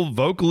people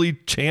vocally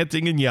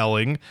chanting and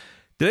yelling?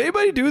 Did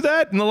anybody do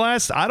that in the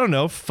last,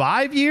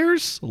 5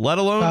 years, let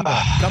alone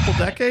a couple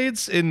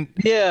decades?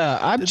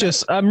 Yeah,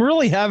 I'm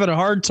really having a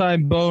hard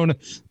time, Bone,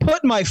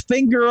 putting my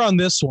finger on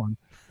this one.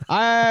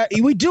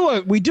 We do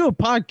a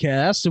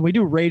podcast and we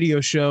do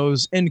radio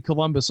shows in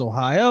Columbus,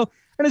 Ohio.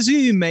 And as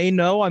you may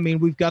know,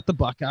 we've got the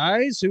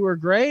Buckeyes, who are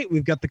great.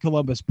 We've got the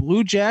Columbus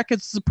Blue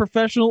Jackets, the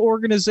professional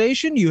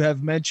organization. You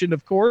have mentioned,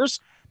 of course,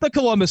 the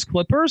Columbus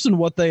Clippers and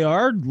what they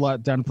are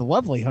down at the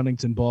lovely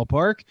Huntington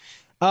Ballpark.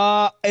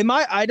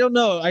 I don't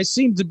know. I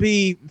seem to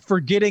be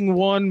forgetting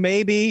one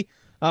maybe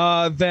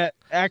that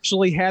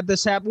actually had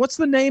this happen. What's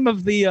the name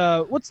of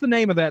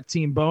that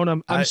team,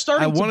 Bone? I'm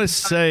starting. I want to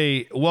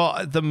say,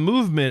 the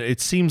movement.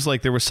 It seems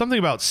like there was something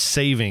about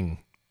saving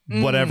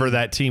whatever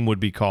that team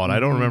would be called. I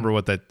don't remember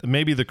what that.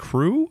 Maybe the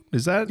Crew,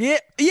 is that?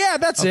 Yeah,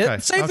 that's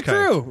it. Save the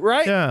Crew,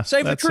 right? Yeah,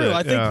 Save the Crew.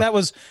 I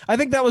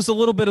think that was a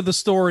little bit of the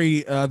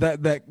story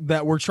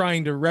that we're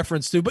trying to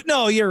reference to. But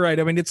no, you're right.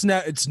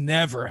 It's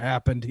never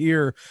happened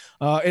here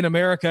in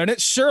America, and it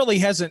surely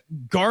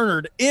hasn't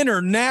garnered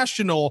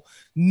international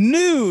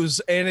news,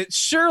 and it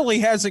surely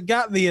hasn't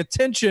gotten the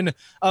attention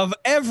of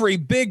every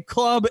big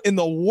club in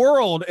the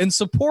world and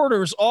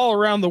supporters all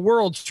around the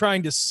world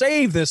trying to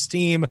save this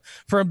team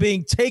from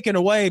being taken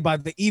away by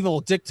the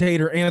evil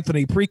dictator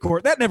Anthony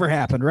Precourt. That never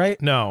happened,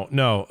 right? No,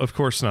 of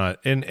course not.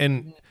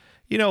 And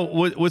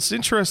what's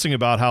interesting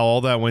about how all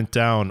that went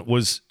down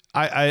was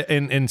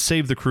and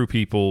Save the Crew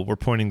people were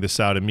pointing this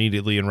out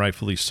immediately, and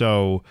rightfully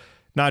so,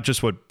 not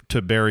just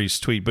to Barry's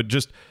tweet, but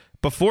just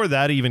before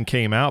that even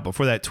came out,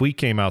 before that tweet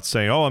came out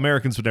saying,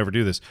 Americans would never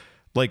do this.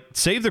 Like,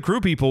 Save the Crew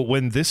people,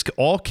 when this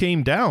all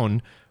came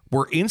down,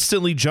 were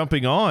instantly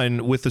jumping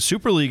on with the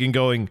Super League and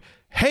going,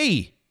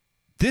 hey,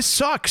 this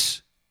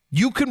sucks.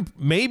 You can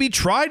maybe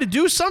try to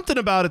do something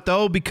about it,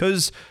 though,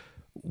 because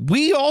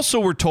we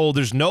also were told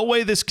there's no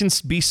way this can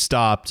be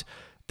stopped.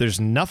 There's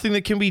nothing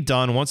that can be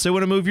done. Once they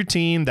want to move your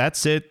team,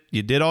 that's it.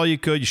 You did all you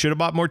could. You should have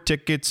bought more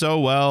tickets. Oh,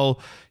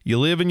 well, you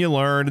live and you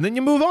learn, and then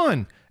you move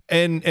on.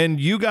 And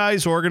you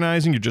guys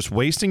organizing, you're just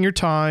wasting your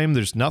time.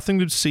 There's nothing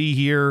to see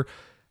here.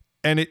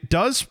 And it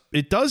does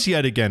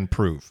yet again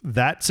prove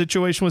that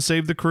situation with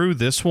Save the Crew,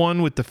 this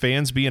one with the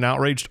fans being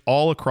outraged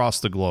all across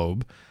the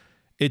globe.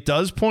 It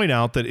does point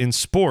out that in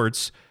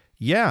sports,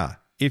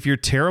 if your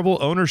terrible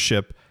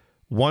ownership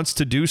wants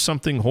to do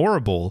something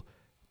horrible,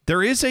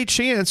 there is a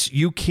chance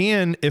you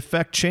can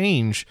effect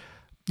change.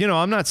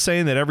 I'm not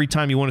saying that every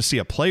time you want to see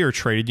a player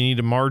traded, you need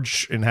to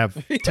march and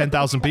have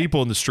 10,000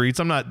 people in the streets.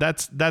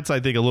 That's I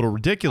think a little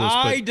ridiculous.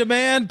 I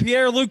demand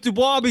Pierre-Luc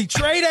Dubois be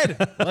traded.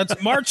 Let's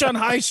march on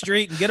High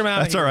Street and get him out.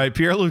 That's all right.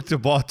 Pierre-Luc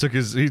Dubois took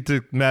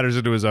matters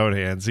into his own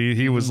hands.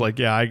 He was like,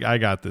 I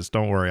got this.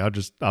 Don't worry. I'll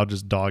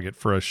just dog it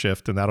for a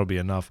shift and that'll be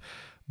enough.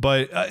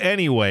 But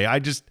anyway,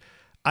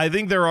 I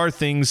think there are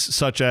things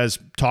such as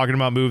talking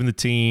about moving the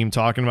team,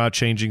 talking about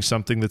changing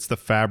something that's the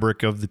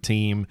fabric of the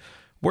team,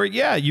 where,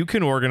 you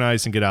can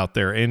organize and get out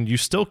there and you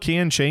still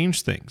can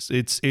change things.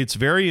 It's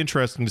very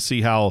interesting to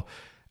see how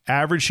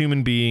average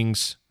human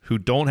beings who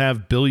don't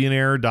have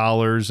billionaire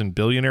dollars and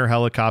billionaire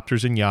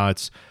helicopters and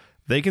yachts,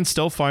 they can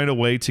still find a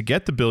way to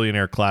get the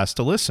billionaire class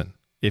to listen.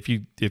 if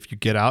you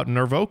get out and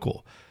are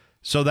vocal.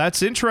 So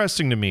that's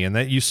interesting to me, and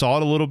that you saw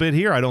it a little bit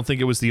here. I don't think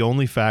it was the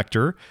only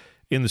factor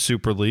in the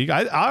Super League.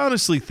 I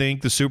honestly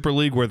think the Super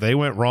League, where they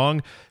went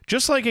wrong,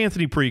 just like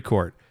Anthony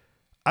Precourt.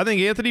 I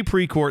think Anthony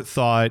Precourt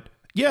thought,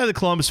 yeah, the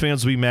Columbus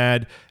fans will be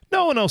mad.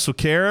 No one else will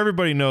care.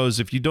 Everybody knows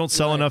if you don't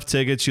sell enough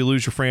tickets, you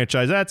lose your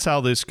franchise. That's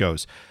how this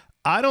goes.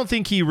 I don't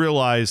think he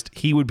realized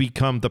he would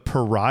become the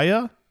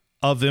pariah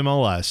of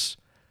MLS.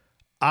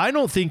 I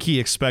don't think he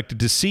expected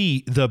to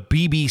see the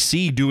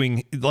BBC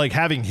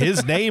having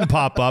his name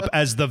pop up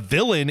as the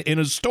villain in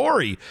a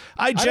story.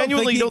 I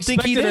genuinely don't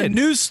think he did. A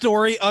news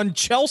story on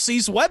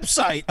Chelsea's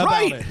website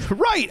about it.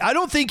 Right. I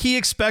don't think he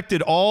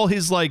expected all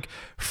his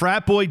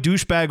frat boy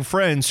douchebag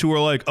friends who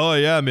were like, oh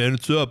yeah, man,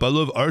 what's up? I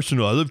love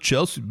Arsenal. I love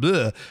Chelsea.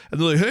 Blah. And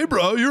they're like, hey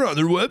bro, you're on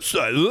their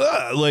website.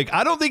 Blah.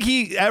 I don't think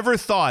he ever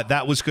thought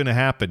that was going to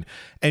happen.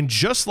 And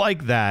just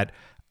like that,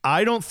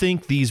 I don't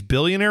think these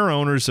billionaire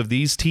owners of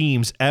these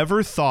teams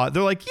ever thought,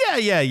 they're like,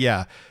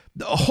 yeah.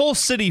 The whole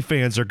city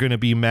fans are going to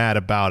be mad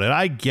about it.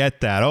 I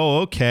get that. Oh,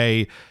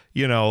 okay.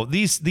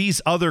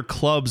 These other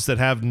clubs that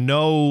have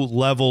no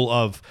level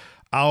of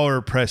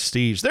our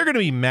prestige, they're going to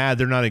be mad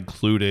they're not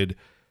included.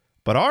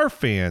 But our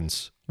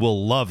fans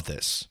will love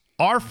this.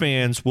 Our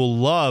fans will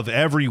love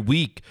every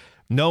week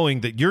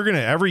knowing that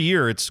every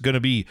year it's going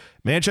to be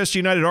Manchester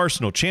United,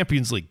 Arsenal,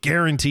 Champions League,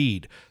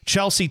 guaranteed.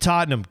 Chelsea,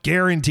 Tottenham,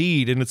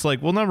 guaranteed. And it's like,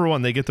 well, number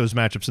one, they get those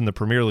matchups in the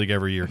Premier League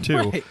every year too.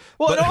 Right.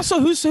 Well, and also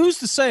who's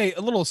to say,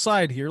 a little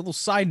side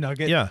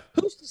nugget. Yeah.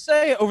 Who's to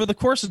say over the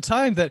course of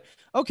time that,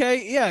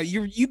 okay, yeah,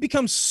 you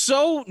become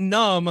so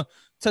numb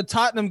to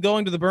Tottenham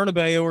going to the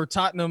Bernabeu or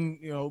Tottenham,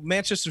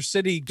 Manchester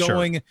City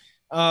going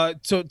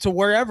to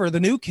wherever, the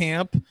new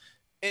camp.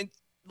 And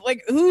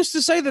who's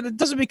to say that it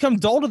doesn't become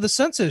dull to the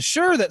senses?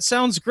 Sure, that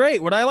sounds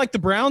great. Would I like the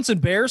Browns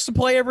and Bears to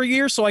play every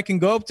year so I can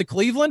go up to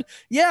Cleveland?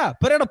 Yeah,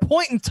 but at a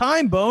point in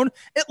time, Bone,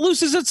 it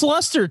loses its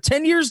luster.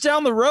 10 years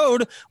down the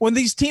road, when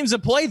these teams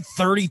have played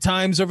 30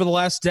 times over the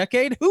last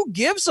decade, who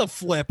gives a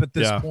flip at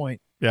this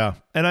point? Yeah,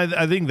 and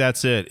I think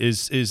that's it,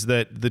 is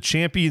that the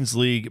Champions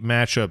League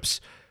matchups,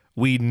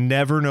 we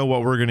never know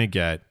what we're going to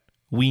get.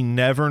 We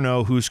never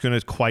know who's going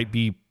to quite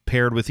be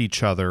paired with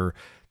each other.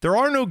 There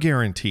are no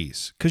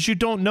guarantees because you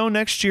don't know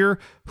next year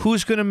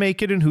who's going to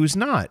make it and who's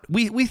not.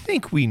 We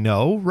think we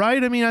know,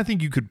 right? I mean, I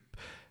think you could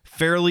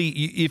fairly,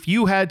 if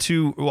you had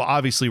to, well,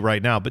 obviously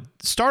right now, but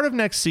start of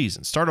next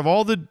season, start of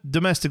all the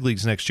domestic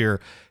leagues next year,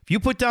 if you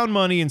put down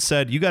money and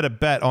said you got to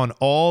bet on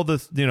all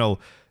the,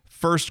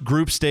 first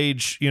group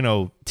stage,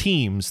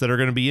 teams that are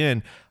going to be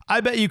in,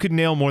 I bet you could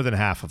nail more than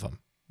half of them.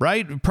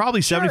 Right?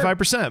 Probably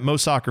 75%.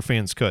 Most soccer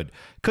fans could,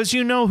 because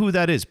you know who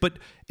that is. But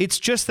it's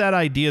just that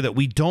idea that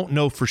we don't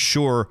know for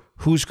sure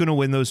who's going to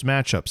win those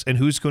matchups and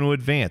who's going to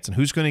advance and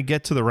who's going to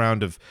get to the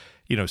round of,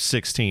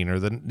 16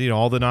 or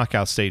all the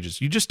knockout stages.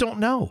 You just don't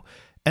know.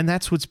 And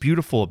that's what's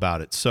beautiful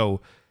about it.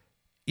 So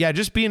yeah,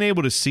 just being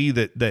able to see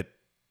that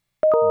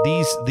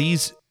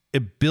these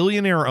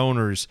billionaire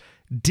owners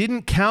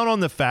didn't count on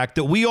the fact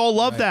that we all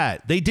love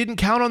that. They didn't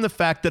count on the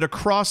fact that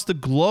across the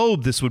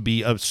globe this would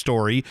be a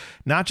story,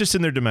 not just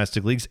in their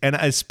domestic leagues. And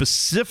as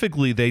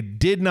specifically, they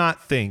did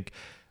not think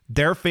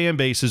their fan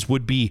bases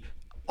would be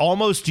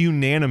almost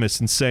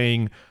unanimous in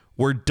saying,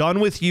 we're done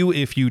with you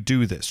if you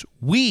do this.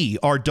 We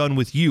are done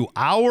with you.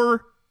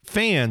 Our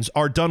fans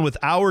are done with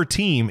our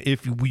team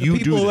if you do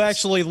this. People who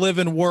actually live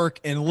and work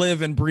and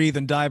live and breathe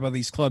and die by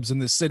these clubs in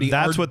this city.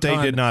 That's what they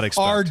did not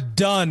expect. Are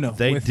done.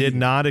 They did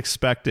not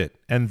expect it,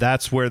 and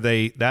that's where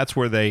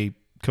they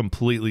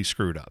completely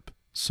screwed up.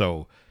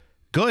 So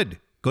good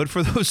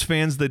for those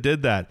fans that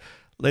did that.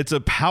 It's a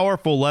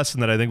powerful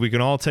lesson that I think we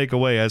can all take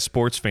away as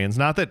sports fans.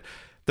 Not that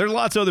there's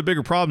lots of other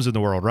bigger problems in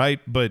the world, right?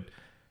 But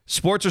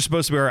sports are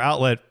supposed to be our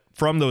outlet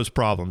from those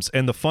problems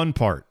and the fun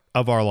part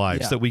of our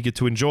lives that we get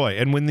to enjoy.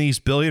 And when these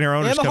billionaire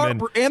owners come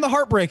in, and the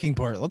heartbreaking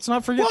part, let's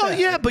not forget that. Well,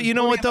 yeah, but you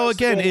know what though?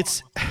 Again,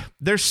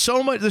 there's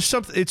something.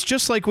 It's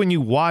just like when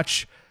you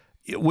watch,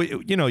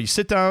 you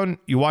sit down,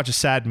 you watch a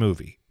sad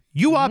movie.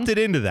 You opted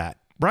into that,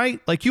 right?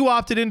 Like you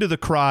opted into the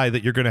cry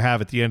that you're going to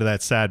have at the end of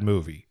that sad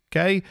movie.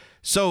 Okay,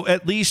 so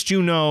at least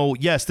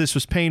yes, this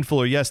was painful,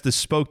 or yes, this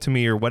spoke to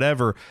me, or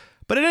whatever.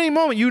 But at any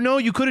moment,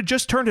 you could have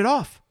just turned it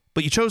off,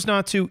 but you chose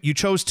not to. You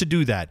chose to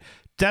do that.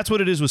 That's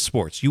what it is with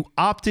sports. You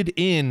opted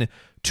in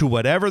to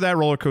whatever that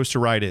roller coaster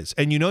ride is.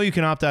 And you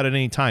can opt out at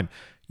any time.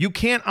 You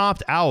can't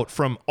opt out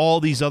from all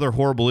these other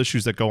horrible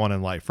issues that go on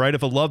in life, right?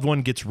 If a loved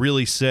one gets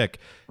really sick,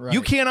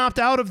 you can't opt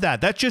out of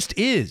that. That just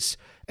is.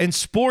 And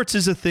sports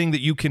is a thing that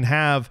you can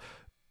have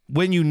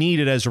when you need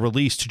it as a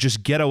release to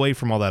just get away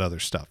from all that other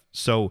stuff.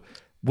 So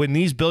when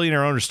these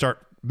billionaire owners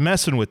start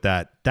messing with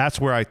that, that's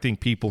where I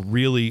think people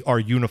really are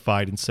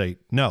unified and say,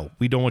 no,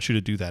 we don't want you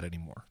to do that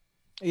anymore.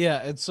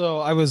 Yeah, and so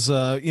I was,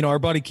 our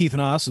buddy Keith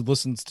Haas, who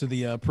listens to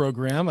the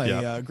program,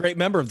 a great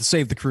member of the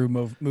Save the Crew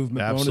movement,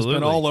 has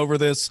been all over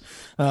this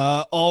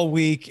all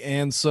week.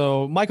 And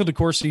so Michael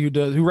DeCourcy,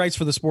 who writes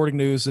for the Sporting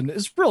News and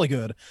is really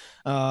good,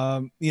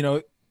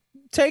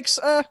 takes,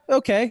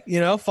 okay,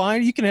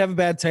 fine. You can have a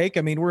bad take.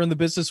 I mean, we're in the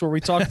business where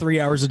we talk 3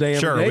 hours a day.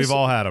 Sure, every day, we've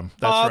all had them.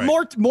 That's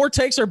right. More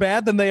takes are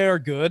bad than they are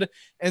good.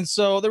 And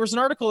so there was an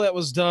article that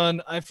was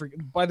done,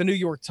 by the New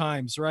York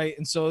Times, right?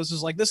 And so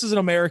this is an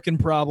American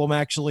problem,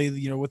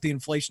 actually, with the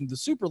inflation of the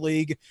Super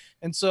League.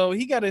 And so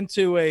he got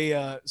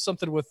into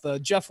something with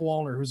Jeff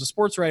Wallner, who's a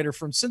sports writer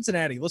from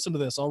Cincinnati. Listen to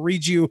this. I'll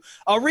read you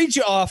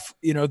off,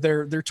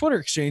 their Twitter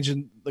exchange.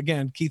 And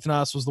again, Keith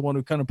Noss was the one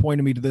who kind of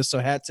pointed me to this, so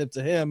hat tip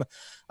to him.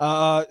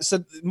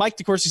 Said Mike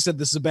DeCourcy said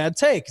this is a bad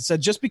take. He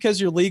said just because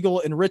you're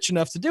legal and rich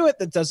enough to do it,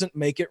 that doesn't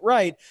make it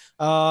right.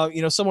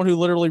 Someone who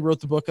literally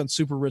wrote the book on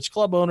super rich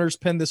club owners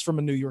penned this from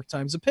a New York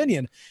Times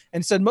opinion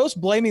and said most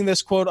blaming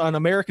this quote on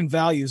American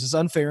values is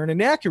unfair and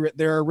inaccurate.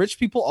 There are rich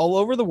people all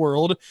over the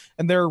world,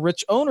 and there are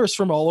rich owners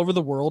from all over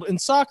the world in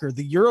soccer.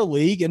 The Euro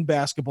League in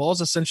basketball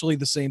is essentially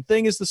the same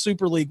thing as the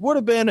Super League would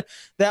have been.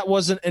 That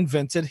wasn't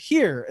invented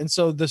here. And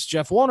so this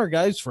Jeff Wallner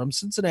guy who's from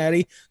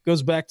Cincinnati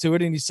goes back to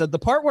it, and he said the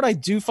part what I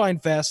do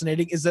find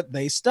fascinating is that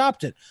they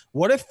stopped it.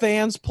 What if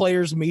fans,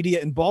 players,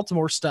 media in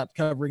Baltimore stopped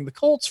covering the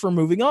Colts for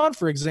moving on,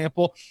 for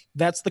example?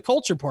 That's the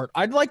culture part.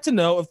 I'd like to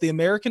know if the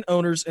American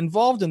owners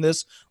involved in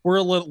this were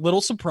a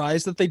little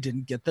surprised that they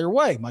didn't get their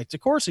way. Mike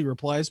DeCourcy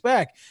replies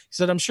back. He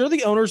said, I'm sure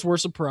the owners were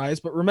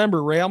surprised, but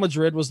remember, Real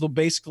Madrid was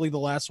basically the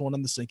last one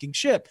on the sinking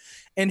ship.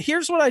 And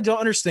here's what I don't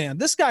understand.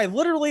 This guy,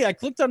 literally, I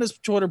clicked on his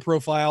Twitter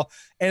profile,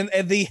 and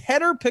the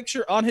header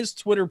picture on his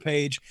Twitter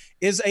page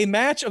is a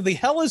match of the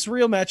Hell is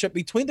Real matchup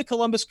between the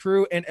Columbus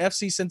Crew and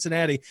FC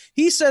Cincinnati.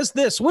 He says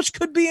this, which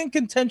could be in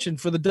contention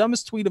for the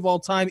dumbest tweet of all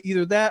time.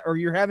 Either that or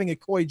you're having a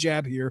coy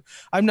jab here.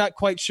 I'm not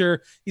quite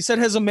sure. He said,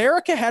 has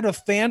America had a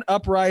fan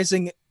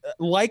uprising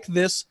like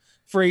this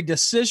for a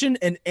decision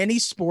in any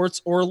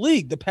sports or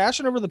league? The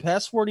passion over the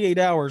past 48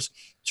 hours,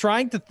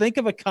 trying to think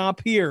of a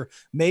comp here,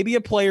 maybe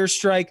a player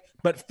strike,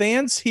 but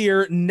fans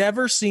here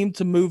never seem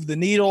to move the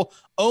needle.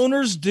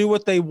 Owners do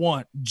what they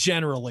want,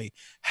 generally.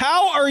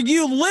 How are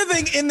you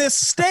living in this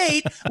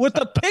state with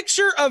a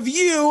picture of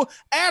you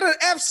at an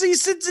FC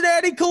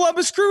Cincinnati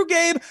Columbus Crew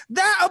game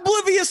that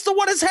oblivious to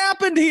what has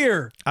happened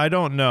here? I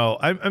don't know.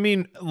 I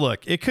mean,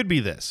 look, it could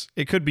be this.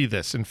 It could be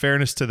this, in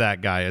fairness to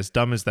that guy, as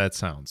dumb as that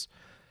sounds.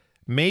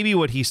 Maybe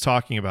what he's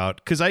talking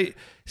about, because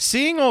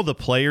seeing all the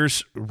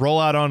players roll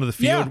out onto the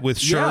field with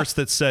shirts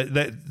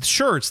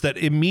that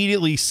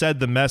immediately said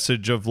the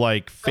message of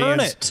like fans, earn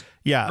it.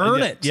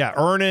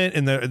 Earn it,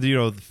 and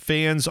the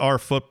fans are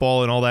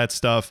football and all that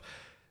stuff.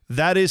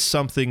 That is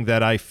something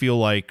that I feel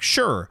like,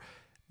 sure,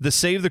 the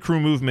Save the Crew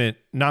movement.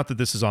 Not that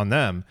this is on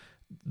them.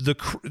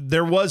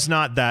 There was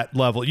not that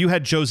level. You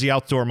had Josie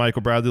Outdoor,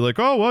 Michael Bradley, like,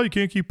 oh well, you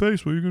can't keep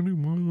pace. What are you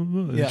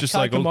gonna do? Yeah, just Kai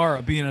like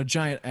Kamara being a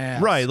giant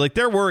ass. Right, like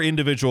there were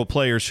individual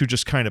players who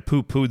just kind of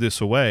poo-pooed this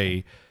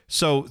away.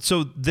 So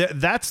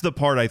that's the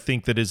part I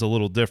think that is a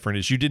little different.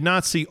 Is you did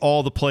not see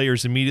all the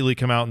players immediately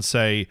come out and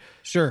say,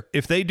 sure,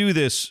 if they do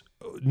this,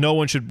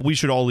 we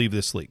should all leave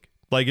this league.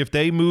 Like if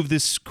they move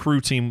this Crew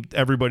team,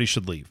 everybody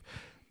should leave.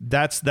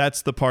 That's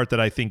the part that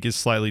I think is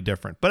slightly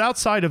different. But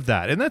outside of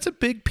that, and that's a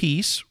big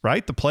piece,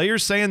 right? The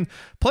players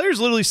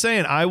literally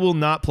saying, I will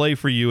not play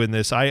for you in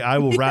this. I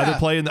will rather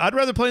play I'd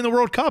rather play in the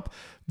World Cup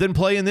than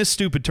play in this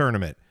stupid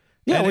tournament.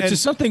 Yeah, which is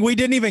something we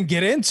didn't even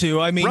get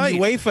into. I mean, right.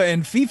 UEFA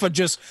and FIFA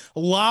just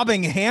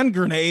lobbing hand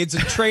grenades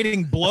and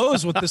trading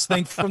blows with this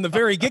thing from the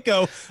very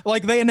get-go.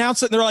 Like, they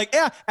announced it, and they're like,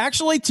 yeah,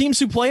 actually, teams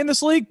who play in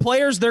this league,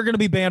 they're going to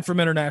be banned from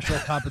international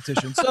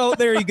competition. So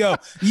there you go.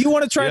 You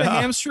want to try to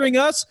hamstring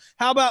us?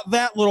 How about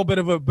that little bit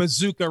of a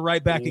bazooka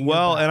right back again?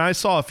 Well, and I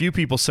saw a few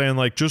people saying,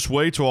 like, just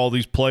wait till all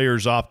these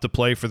players opt to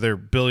play for their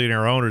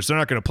billionaire owners. They're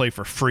not going to play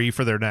for free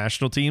for their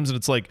national teams. And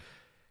it's like,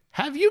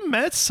 have you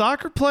met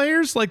soccer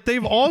players? Like,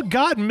 they've all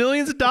got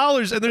millions of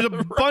dollars, and there's a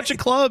bunch of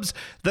clubs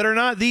that are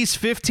not these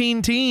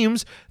 15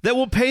 teams that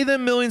will pay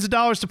them millions of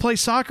dollars to play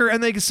soccer,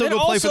 and they can still go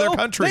play for their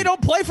country. They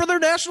don't play for their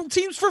national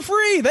teams for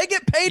free. They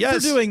get paid for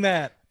doing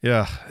that.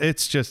 Yeah,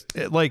 it's just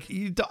like,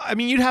 I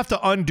mean, you'd have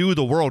to undo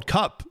the World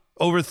Cup.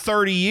 Over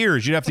 30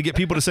 years, you'd have to get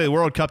people to say the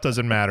World Cup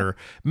doesn't matter.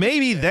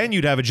 Maybe then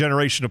you'd have a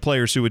generation of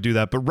players who would do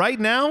that. But right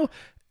now,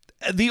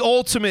 the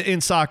ultimate in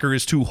soccer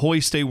is to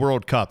hoist a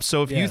World Cup.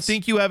 So if you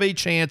think you have a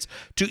chance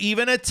to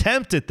even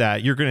attempt at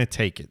that, you're going to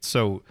take it.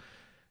 So,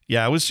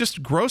 yeah, it was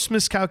just gross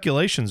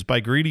miscalculations by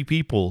greedy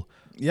people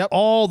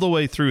all the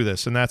way through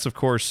this. And that's, of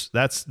course,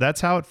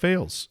 that's how it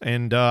fails.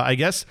 And I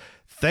guess,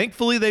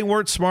 thankfully, they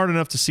weren't smart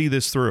enough to see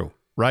this through,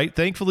 right?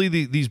 Thankfully,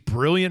 these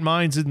brilliant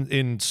minds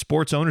in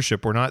sports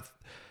ownership were not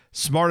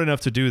smart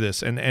enough to do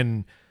this.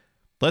 And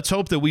let's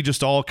hope that we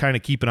just all kind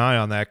of keep an eye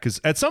on that,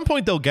 because at some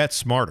point they'll get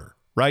smarter.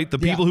 Right? The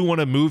people who want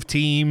to move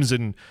teams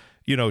and,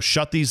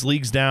 shut these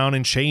leagues down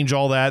and change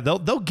all that,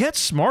 they'll get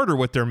smarter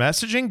with their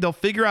messaging. They'll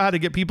figure out how to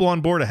get people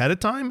on board ahead of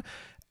time.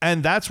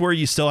 And that's where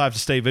you still have to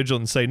stay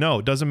vigilant and say, no,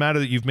 it doesn't matter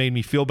that you've made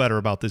me feel better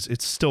about this.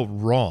 It's still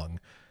wrong.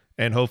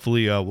 And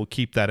hopefully we'll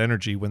keep that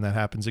energy when that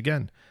happens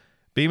again.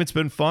 Beam, it's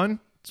been fun.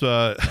 It's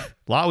a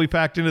lot we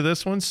packed into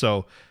this one.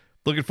 So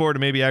looking forward to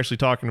maybe actually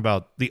talking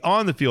about the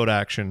on-the-field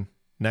action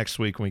next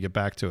week when we get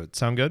back to it.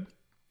 Sound good?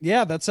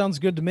 Yeah, that sounds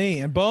good to me.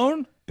 And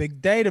Bone, big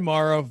day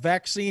tomorrow,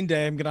 vaccine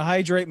day. I'm going to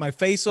hydrate my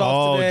face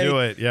off today. Do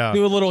it. Yeah.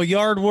 Do a little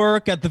yard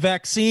work at the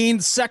vaccine.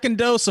 Second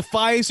dose of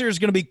Pfizer is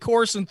going to be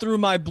coursing through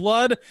my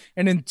blood.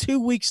 And in 2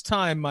 weeks'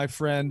 time, my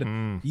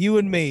friend, you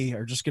and me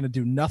are just going to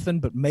do nothing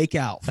but make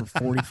out for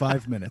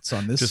 45 minutes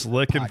on this. Just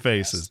licking podcast.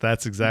 faces.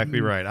 That's exactly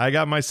right. I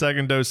got my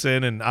second dose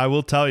in, and I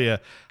will tell you,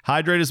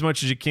 hydrate as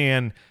much as you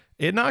can.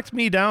 It knocked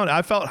me down.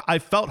 I felt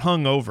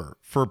hungover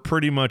for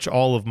pretty much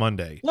all of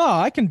Monday. No,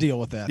 I can deal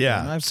with that.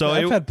 Yeah. Man. So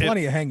I've had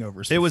plenty of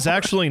hangovers. It was before.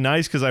 actually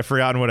nice because I've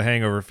forgotten what a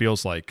hangover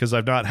feels like, because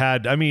I've not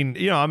had, I mean,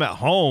 I'm at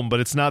home, but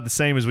it's not the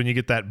same as when you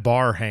get that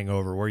bar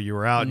hangover where you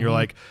were out and you're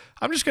like,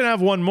 I'm just going to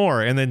have one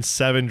more. And then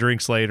 7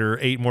 drinks later,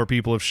 8 more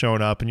people have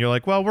shown up and you're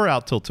like, well, we're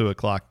out till 2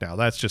 o'clock now.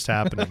 That's just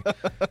happening.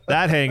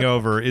 That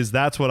hangover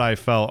that's what I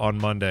felt on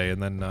Monday.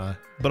 And then,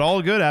 but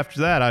all good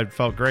after that. I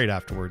felt great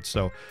afterwards.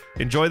 So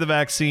enjoy the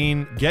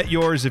vaccine, get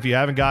yours if you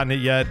haven't gotten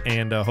it yet.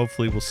 And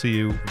hopefully we'll see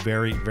you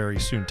very, very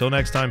soon. Till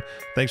next time,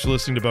 thanks for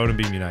listening to Bone and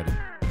Beam United.